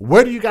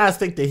 Where do you guys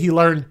think that he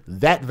learned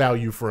that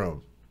value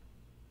from?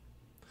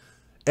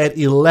 At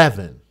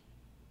 11.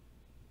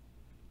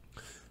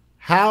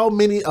 How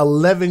many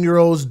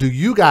 11-year-olds do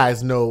you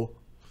guys know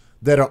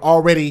that are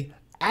already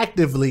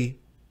actively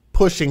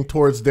pushing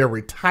towards their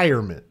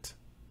retirement?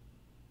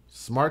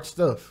 Smart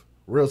stuff.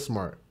 Real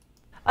smart.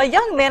 A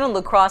young man in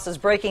La Crosse is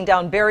breaking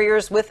down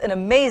barriers with an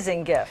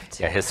amazing gift.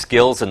 Yeah, his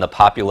skills in the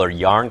popular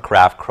yarn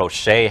craft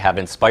crochet have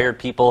inspired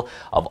people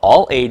of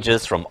all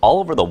ages from all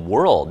over the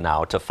world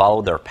now to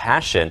follow their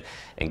passion.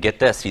 And get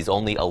this, he's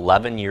only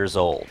 11 years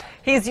old.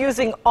 He's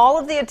using all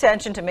of the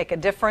attention to make a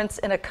difference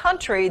in a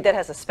country that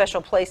has a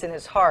special place in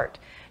his heart.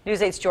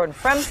 News 8's Jordan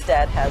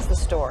Fremstead has the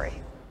story.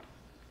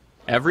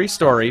 Every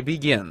story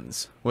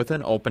begins with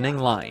an opening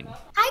line.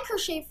 Hi,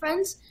 crochet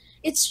friends.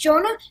 It's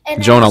Jonah.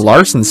 And Jonah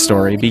Larson's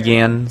story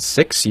began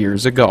 6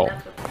 years ago.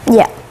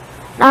 Yeah.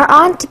 Our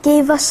aunt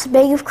gave us a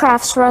bag of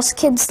crafts for us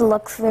kids to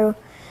look through.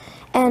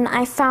 And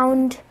I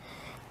found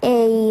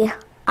a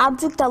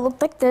object that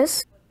looked like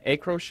this. A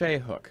crochet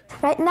hook.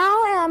 Right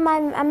now,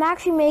 I'm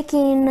actually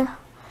making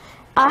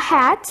a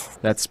hat.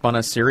 That spun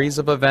a series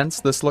of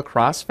events this La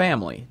Crosse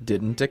family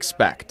didn't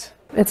expect.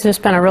 It's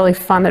just been a really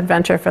fun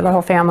adventure for the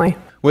whole family.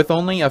 With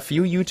only a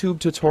few YouTube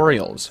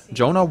tutorials,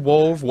 Jonah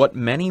wove what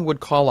many would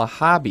call a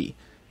hobby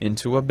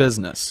into a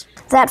business.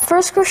 That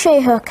first crochet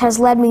hook has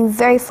led me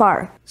very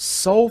far.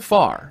 So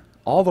far,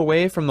 all the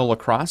way from the La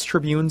Crosse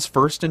Tribune's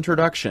first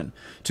introduction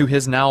to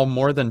his now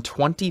more than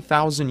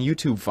 20,000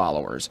 YouTube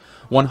followers,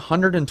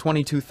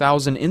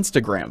 122,000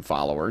 Instagram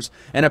followers,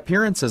 and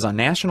appearances on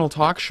national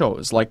talk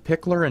shows like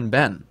Pickler and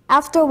Ben.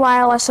 After a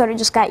while, I sort of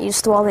just got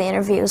used to all the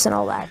interviews and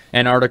all that.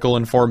 An article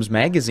in Forbes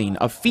magazine,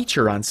 a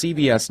feature on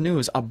CBS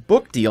News, a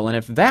book deal, and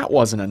if that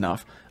wasn't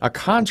enough, a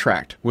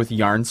contract with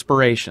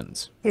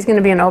Yarnspirations. He's going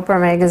to be in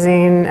Oprah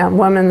magazine,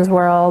 Women's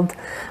World.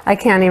 I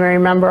can't even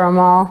remember them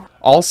all.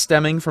 All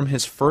stemming from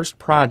his first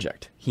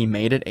project he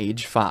made at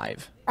age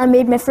 5. I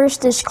made my first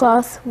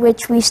dishcloth,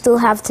 which we still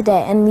have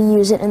today, and we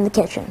use it in the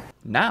kitchen.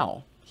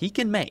 Now he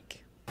can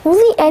make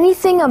really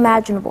anything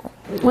imaginable.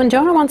 When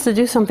Jonah wants to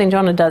do something,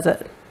 Jonah does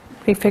it.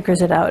 He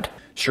figures it out.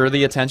 Sure,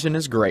 the attention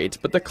is great,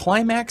 but the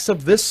climax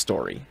of this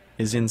story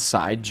is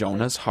inside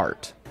Jonah's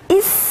heart.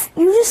 If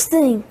you just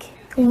think,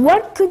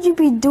 what could you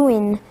be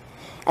doing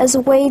as a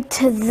way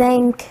to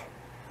thank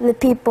the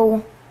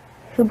people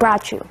who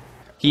brought you?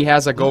 He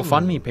has a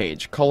GoFundMe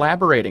page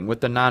collaborating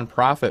with the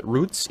nonprofit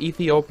Roots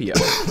Ethiopia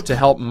to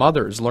help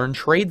mothers learn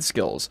trade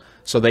skills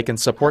so they can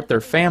support their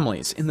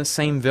families in the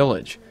same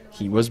village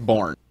he was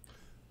born.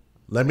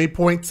 Let me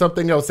point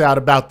something else out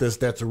about this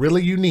that's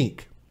really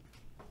unique.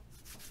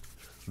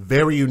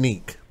 Very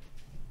unique.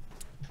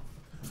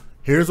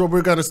 Here's where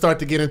we're going to start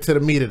to get into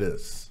the meat of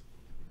this.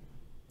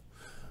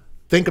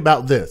 Think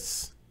about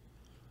this.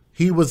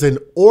 He was an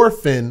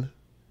orphan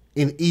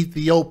in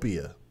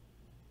Ethiopia.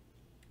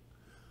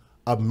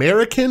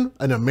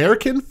 An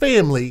American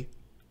family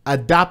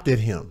adopted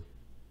him.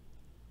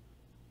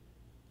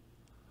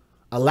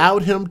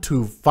 Allowed him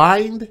to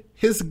find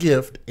his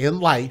gift in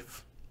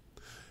life.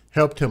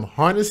 Helped him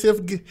harness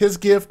his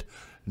gift.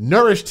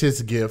 Nourished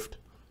his gift.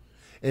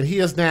 And he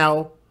is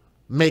now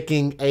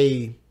making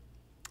a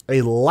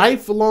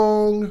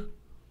lifelong,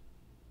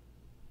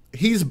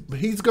 he's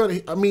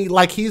going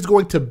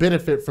to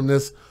benefit from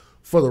this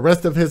for the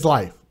rest of his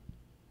life.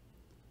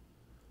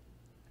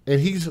 And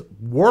he's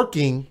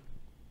working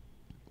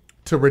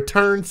to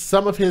return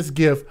some of his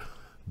gift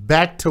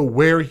back to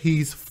where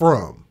he's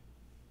from.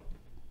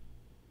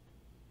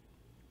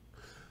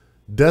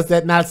 Does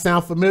that not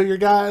sound familiar,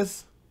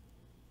 guys?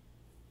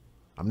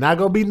 I'm not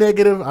going to be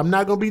negative. I'm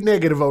not going to be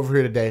negative over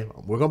here today.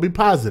 We're going to be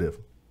positive.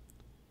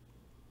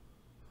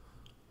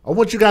 I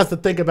want you guys to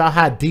think about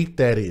how deep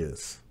that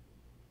is.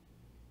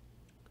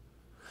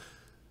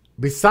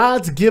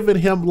 Besides giving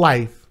him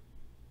life,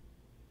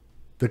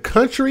 the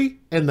country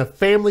and the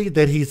family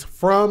that he's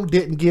from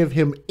didn't give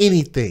him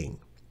anything.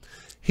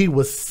 He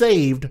was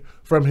saved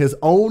from his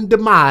own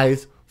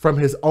demise, from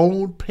his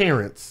own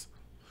parents,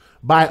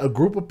 by a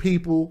group of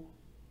people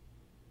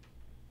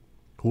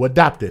who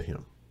adopted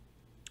him.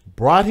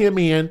 Brought him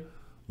in,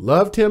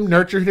 loved him,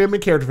 nurtured him,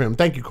 and cared for him.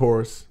 Thank you,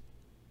 Chorus.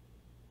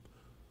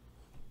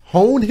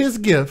 Honed his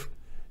gift,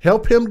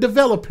 help him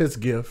develop his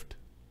gift,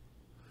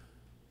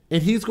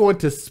 and he's going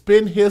to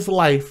spend his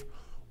life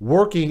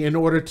working in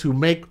order to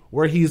make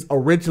where he's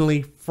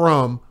originally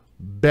from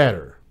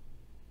better.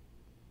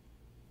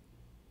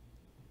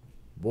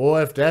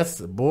 Boy, if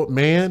that's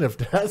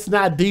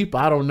not deep,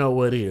 I don't know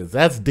what is.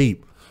 That's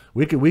deep.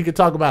 We could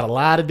talk about a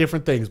lot of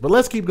different things, but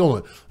let's keep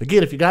going.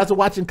 Again, if you guys are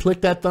watching,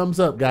 click that thumbs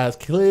up, guys.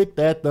 Click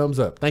that thumbs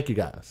up. Thank you,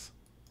 guys.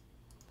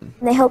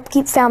 They help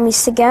keep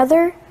families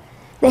together.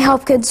 They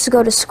help kids to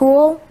go to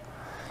school,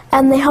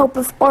 and they help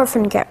with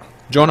orphan care.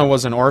 Jonah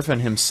was an orphan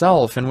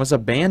himself and was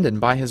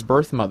abandoned by his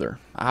birth mother.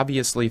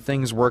 Obviously,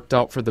 things worked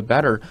out for the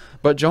better,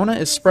 but Jonah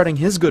is spreading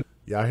his good...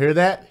 Y'all hear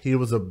that? He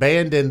was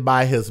abandoned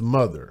by his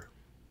mother.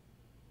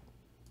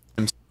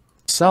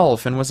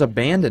 ...himself and was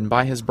abandoned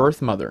by his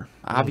birth mother.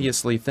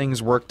 Obviously,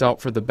 things worked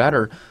out for the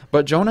better,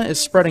 but Jonah is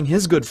spreading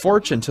his good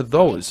fortune to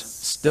those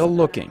still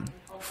looking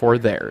for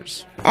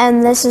theirs.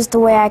 And this is the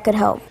way I could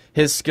help.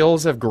 His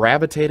skills have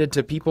gravitated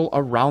to people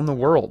around the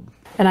world.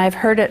 And I've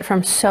heard it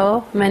from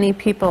so many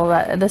people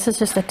that this is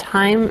just a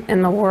time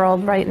in the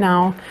world right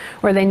now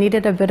where they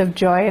needed a bit of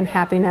joy and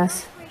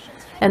happiness,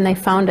 and they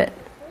found it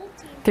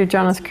through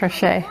Jonah's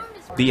crochet.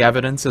 The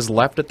evidence is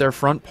left at their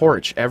front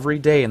porch every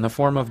day in the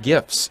form of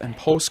gifts and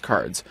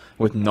postcards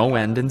with no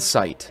end in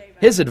sight.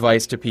 His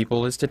advice to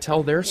people is to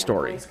tell their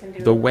story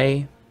the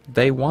way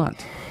they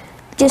want.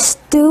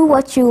 Just do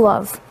what you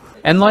love.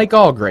 And like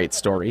all great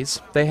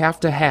stories, they have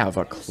to have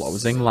a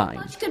closing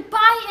line.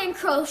 Goodbye and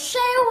crochet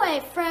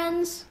away,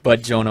 friends.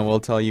 But Jonah will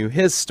tell you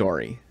his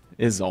story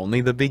is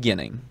only the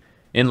beginning.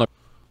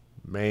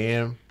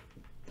 Man,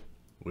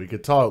 we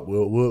could talk.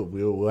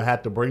 We'll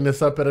have to bring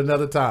this up at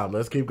another time.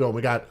 Let's keep going.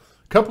 We got a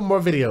couple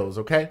more videos,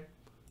 okay?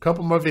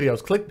 Couple more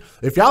videos. Click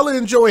if y'all are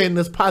enjoying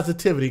this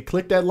positivity.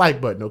 Click that like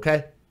button,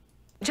 okay?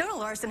 Jonah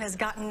Larson has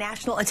gotten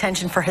national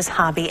attention for his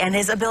hobby and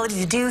his ability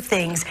to do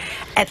things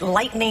at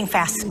lightning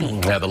fast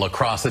speed. Yeah, the La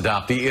Crosse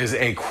adoptee is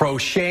a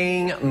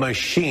crocheting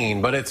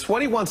machine, but it's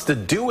what he wants to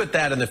do with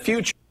that in the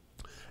future.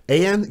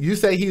 And you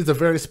say he's a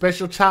very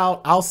special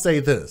child. I'll say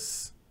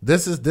this.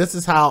 This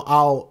is how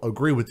I'll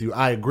agree with you.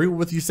 I agree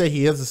with you say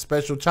he is a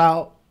special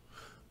child,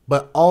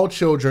 but all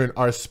children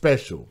are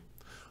special.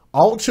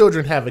 All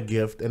children have a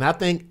gift, and I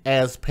think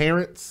as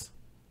parents,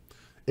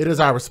 it is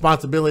our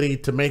responsibility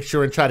to make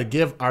sure and try to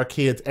give our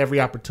kids every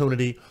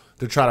opportunity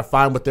to try to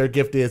find what their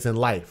gift is in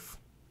life.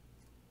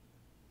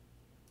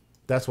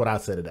 That's what I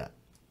said to that.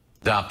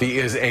 Adoptee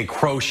is a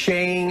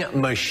crocheting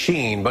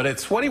machine, but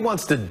it's what he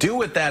wants to do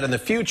with that in the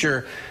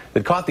future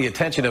that caught the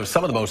attention of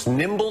some of the most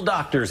nimble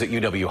doctors at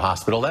UW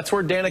Hospital. That's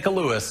where Danica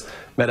Lewis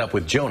met up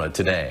with Jonah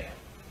today.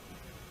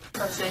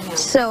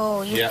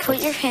 So you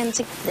put your hands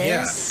like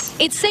this.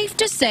 It's safe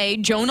to say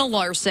Jonah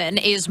Larson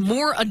is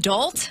more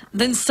adult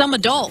than some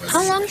adults.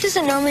 How long does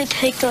it normally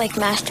take to like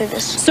master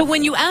this? So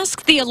when you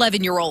ask the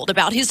 11-year-old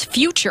about his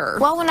future,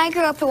 Well, when I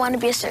grew up, I wanted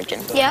to be a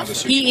surgeon. Yeah.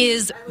 he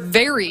is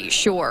very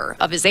sure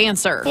of his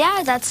answer.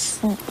 Yeah, that's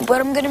what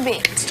I'm gonna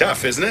be. It's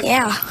tough, isn't it?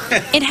 Yeah.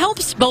 It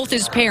helps both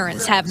his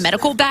parents have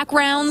medical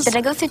backgrounds. Did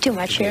I go through too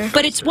much here?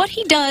 But it's what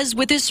he does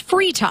with his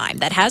free time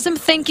that has him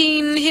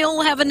thinking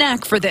he'll have a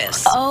knack for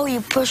this. Oh,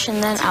 you push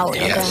and then out.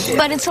 Yes. Okay.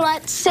 But it's a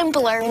lot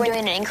simpler when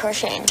doing it in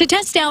crocheting. To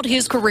test out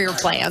his career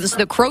plans,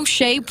 the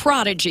crochet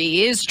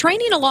prodigy is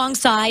training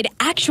alongside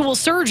actual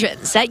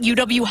surgeons at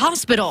UW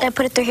Hospital. I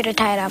put it through here to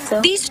tie it off, though.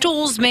 These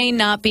tools may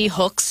not be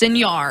hooks and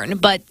yarn,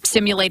 but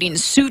simulating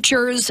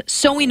sutures,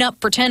 sewing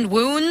up pretend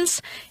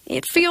wounds,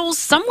 it feels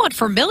somewhat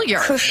familiar.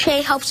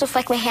 Crochet helps with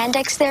like my hand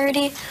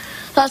dexterity.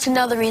 That's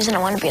another reason I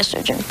want to be a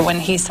surgeon. When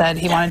he said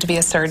he wanted to be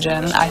a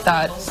surgeon, I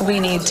thought we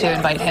need to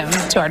invite him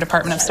to our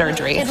Department of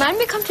Surgery. Did mine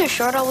become too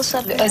short all of a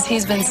sudden? As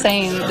he's been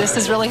saying, this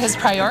is really his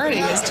priority,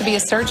 is to be a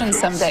surgeon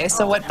someday.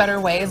 So what better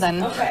way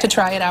than to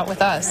try it out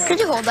with us? Could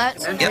you hold that?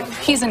 Yep.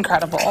 He's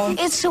incredible.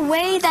 It's a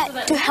way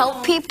that to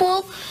help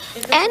people,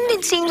 and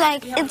it seems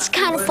like it's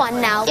kind of fun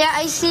now. Yeah,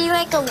 I see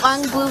like a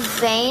long blue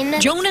vein.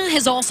 Jonah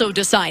has also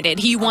decided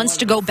he wants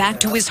to go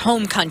back to his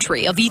home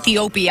country of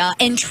Ethiopia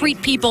and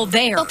treat people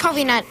there. Well,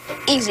 probably not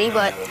easy,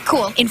 but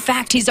cool. In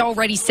fact, he's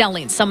already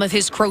selling some of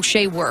his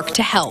crochet work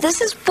to help. This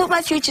is what my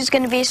future's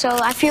going to be, so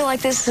I feel like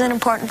this is an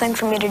important thing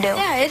for me to do.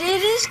 Yeah, it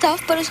is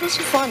tough, but it's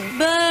also fun.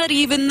 But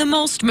even the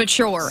most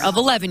mature of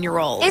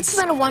 11-year-olds It's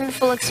been a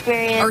wonderful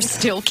experience. are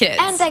still kids.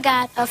 And I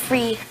got a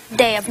free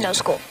day of no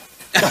school.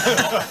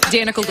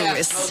 Danica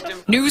Lewis,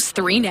 News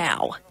 3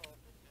 Now.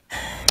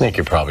 I think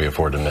you probably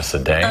afford to miss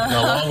a day.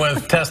 Along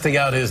with testing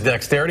out his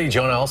dexterity,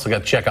 Jonah also got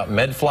to check out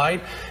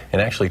MedFlight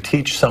and actually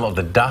teach some of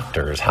the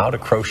doctors how to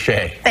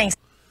crochet. Thanks.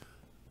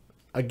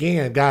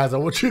 Again, guys, I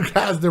want you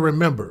guys to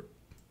remember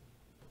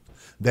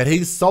that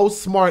he's so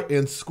smart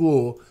in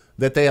school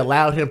that they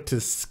allowed him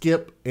to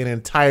skip an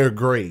entire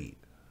grade.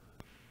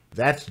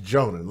 That's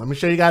Jonah. Let me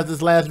show you guys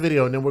this last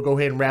video, and then we'll go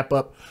ahead and wrap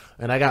up,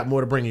 and I got more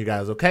to bring you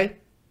guys, okay?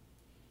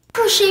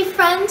 Crochet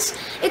friends,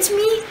 it's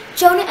me,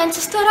 Jonah, and to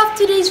start off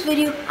today's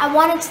video, I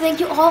wanted to thank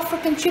you all for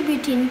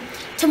contributing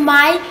to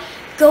my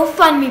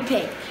GoFundMe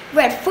page.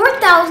 We're at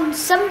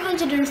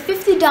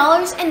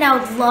 $4,750, and I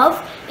would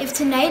love if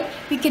tonight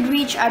we could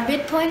reach our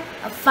bid point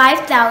of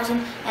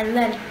 5,000, and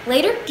then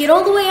later get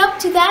all the way up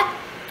to that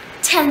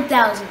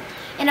 10,000.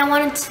 And I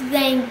wanted to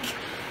thank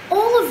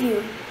all of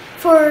you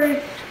for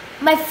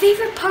my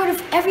favorite part of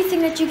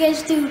everything that you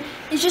guys do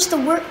is just the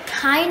work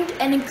kind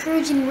and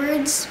encouraging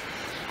words.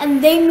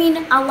 And they mean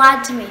a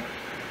lot to me.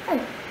 Oh,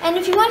 and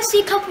if you want to see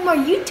a couple more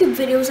YouTube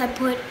videos I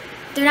put,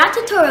 they're not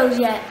tutorials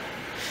yet,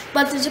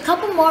 but there's a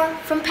couple more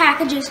from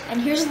packages,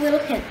 and here's a little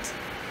hint.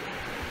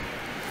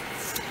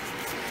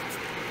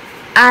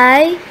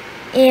 I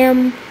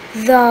am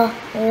the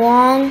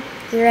long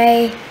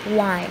gray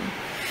line.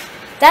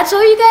 That's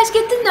all you guys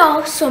get to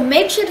know, so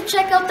make sure to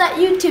check out that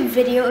YouTube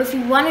video if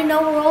you want to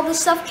know where all this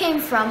stuff came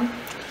from.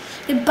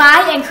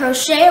 Goodbye and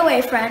crochet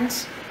away,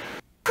 friends.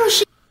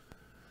 Crochet.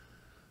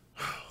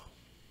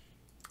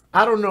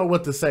 I don't know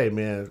what to say,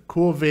 man.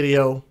 Cool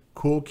video,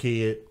 cool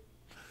kid.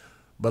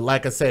 But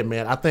like I said,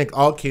 man, I think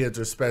all kids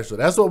are special.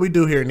 That's what we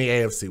do here in the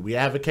AFC. We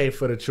advocate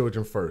for the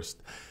children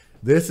first.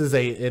 This is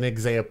an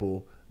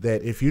example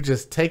that if you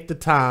just take the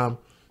time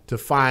to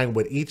find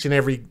what each and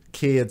every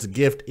kid's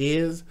gift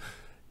is,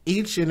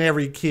 each and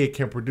every kid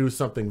can produce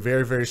something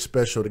very, very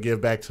special to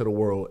give back to the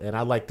world. And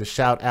I'd like to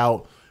shout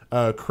out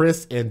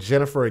Chris and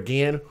Jennifer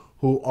again,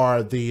 who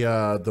are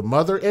the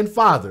mother and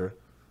father,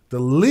 the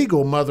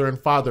legal mother and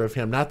father of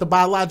him, not the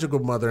biological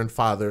mother and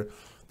father.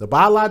 The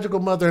biological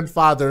mother and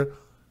father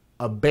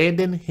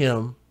abandoned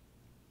him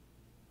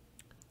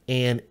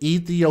in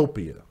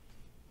Ethiopia.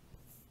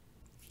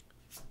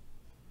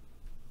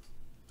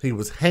 He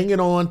was hanging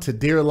on to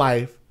dear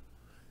life,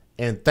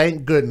 and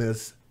thank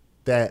goodness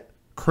that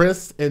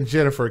Chris and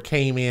Jennifer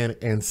came in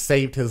and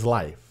saved his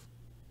life.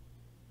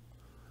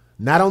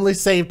 Not only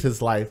saved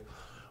his life,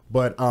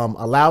 but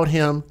allowed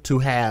him to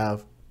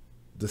have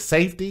the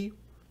safety,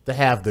 to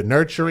have the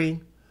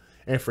nurturing,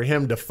 and for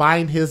him to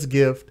find his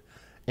gift,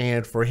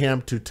 and for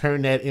him to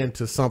turn that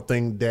into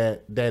something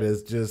that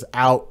is just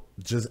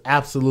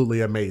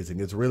absolutely amazing.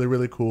 It's really,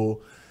 really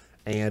cool.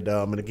 And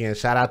again,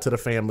 shout out to the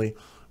family.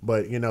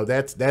 But you know,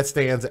 that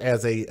stands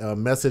as a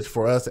message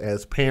for us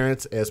as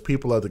parents, as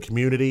people of the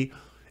community,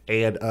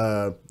 and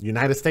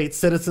United States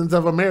citizens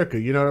of America.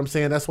 You know what I'm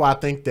saying? That's why I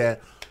think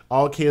that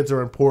all kids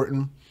are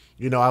important.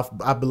 You know,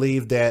 I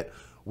believe that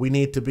We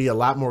need to be a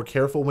lot more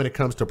careful when it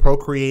comes to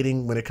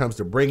procreating, when it comes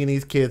to bringing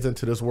these kids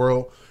into this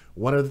world.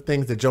 One of the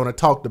things that Jonah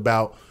talked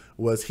about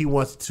was he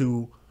wants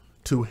to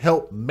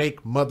help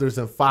make mothers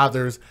and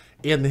fathers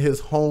in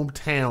his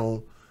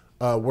hometown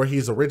where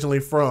he's originally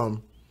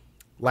from,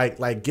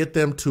 like get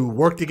them to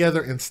work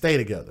together and stay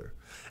together.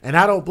 And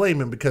I don't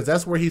blame him, because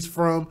that's where he's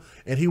from,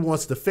 and he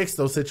wants to fix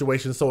those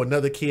situations so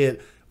another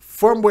kid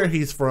from where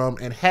he's from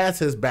and has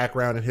his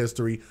background and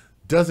history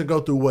doesn't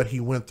go through what he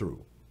went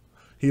through.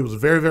 He was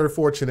very, very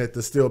fortunate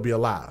to still be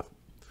alive.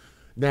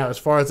 Now, as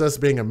far as us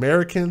being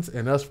Americans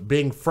and us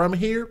being from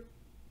here,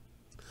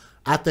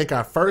 I think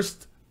our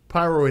first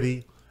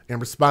priority and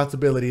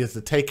responsibility is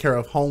to take care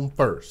of home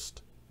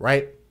first,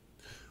 right?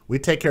 We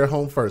take care of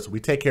home first. We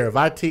take care of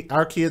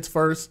our kids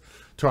first.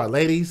 To our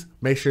ladies,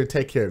 make sure you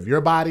take care of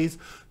your bodies.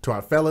 To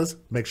our fellas,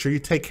 make sure you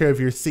take care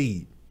of your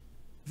seed.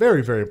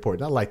 Very, very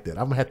important. I like that.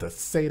 I'm going to have to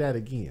say that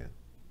again.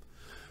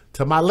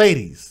 To my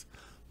ladies,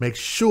 make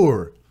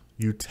sure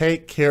you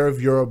take care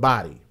of your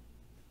body.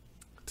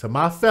 To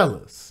my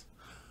fellas,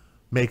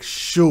 make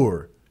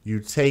sure you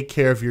take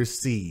care of your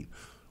seed.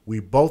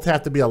 We both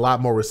have to be a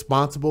lot more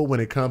responsible when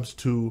it comes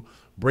to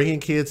bringing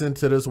kids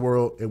into this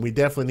world, and we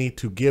definitely need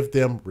to give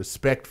them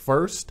respect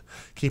first,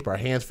 keep our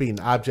hands, feet,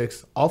 and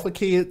objects off of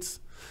kids,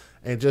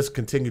 and just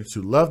continue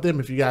to love them.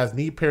 If you guys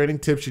need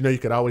parenting tips, you know you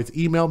can always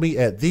email me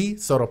at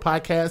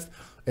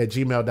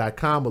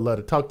thesotopodcast@gmail.com. We'd love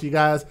to talk to you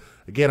guys.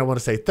 Again, I want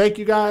to say thank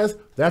you guys.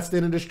 That's the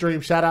end of the stream.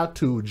 Shout out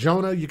to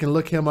Jonah. You can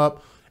look him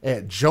up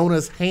at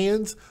Jonah's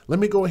Hands. Let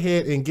me go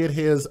ahead and get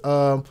his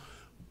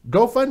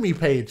GoFundMe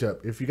page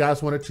up. If you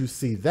guys wanted to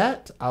see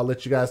that, I'll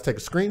let you guys take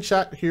a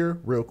screenshot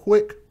here real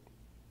quick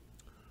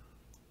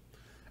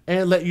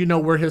and let you know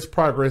where his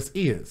progress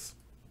is.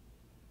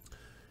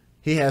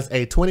 He has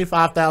a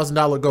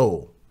 $25,000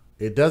 goal.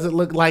 It doesn't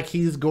look like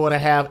he's going to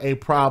have a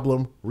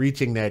problem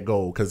reaching that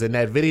goal, because in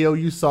that video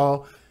you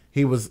saw,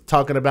 he was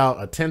talking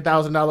about a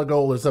 $10,000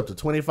 goal. It's up to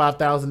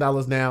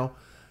 $25,000 now.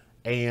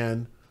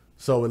 And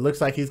so it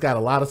looks like he's got a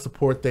lot of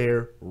support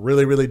there.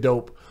 Really, really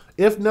dope.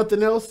 If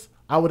nothing else,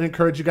 I would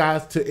encourage you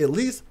guys to at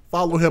least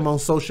follow him on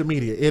social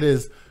media. It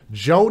is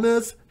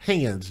Jonah's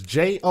Hands,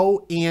 JONAH''S,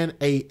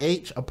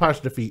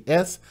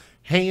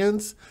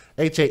 Hands,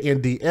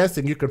 HANDS,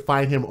 and you can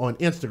find him on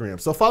Instagram.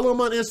 So follow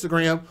him on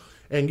Instagram,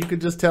 and you can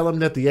just tell him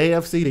that the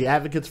AFC, the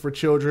Advocates for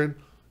Children,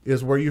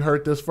 is where you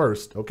heard this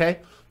first, okay?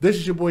 This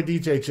is your boy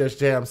DJ Just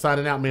Jam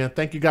signing out, man.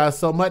 Thank you guys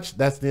so much.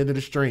 That's the end of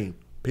the stream.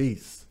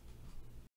 Peace.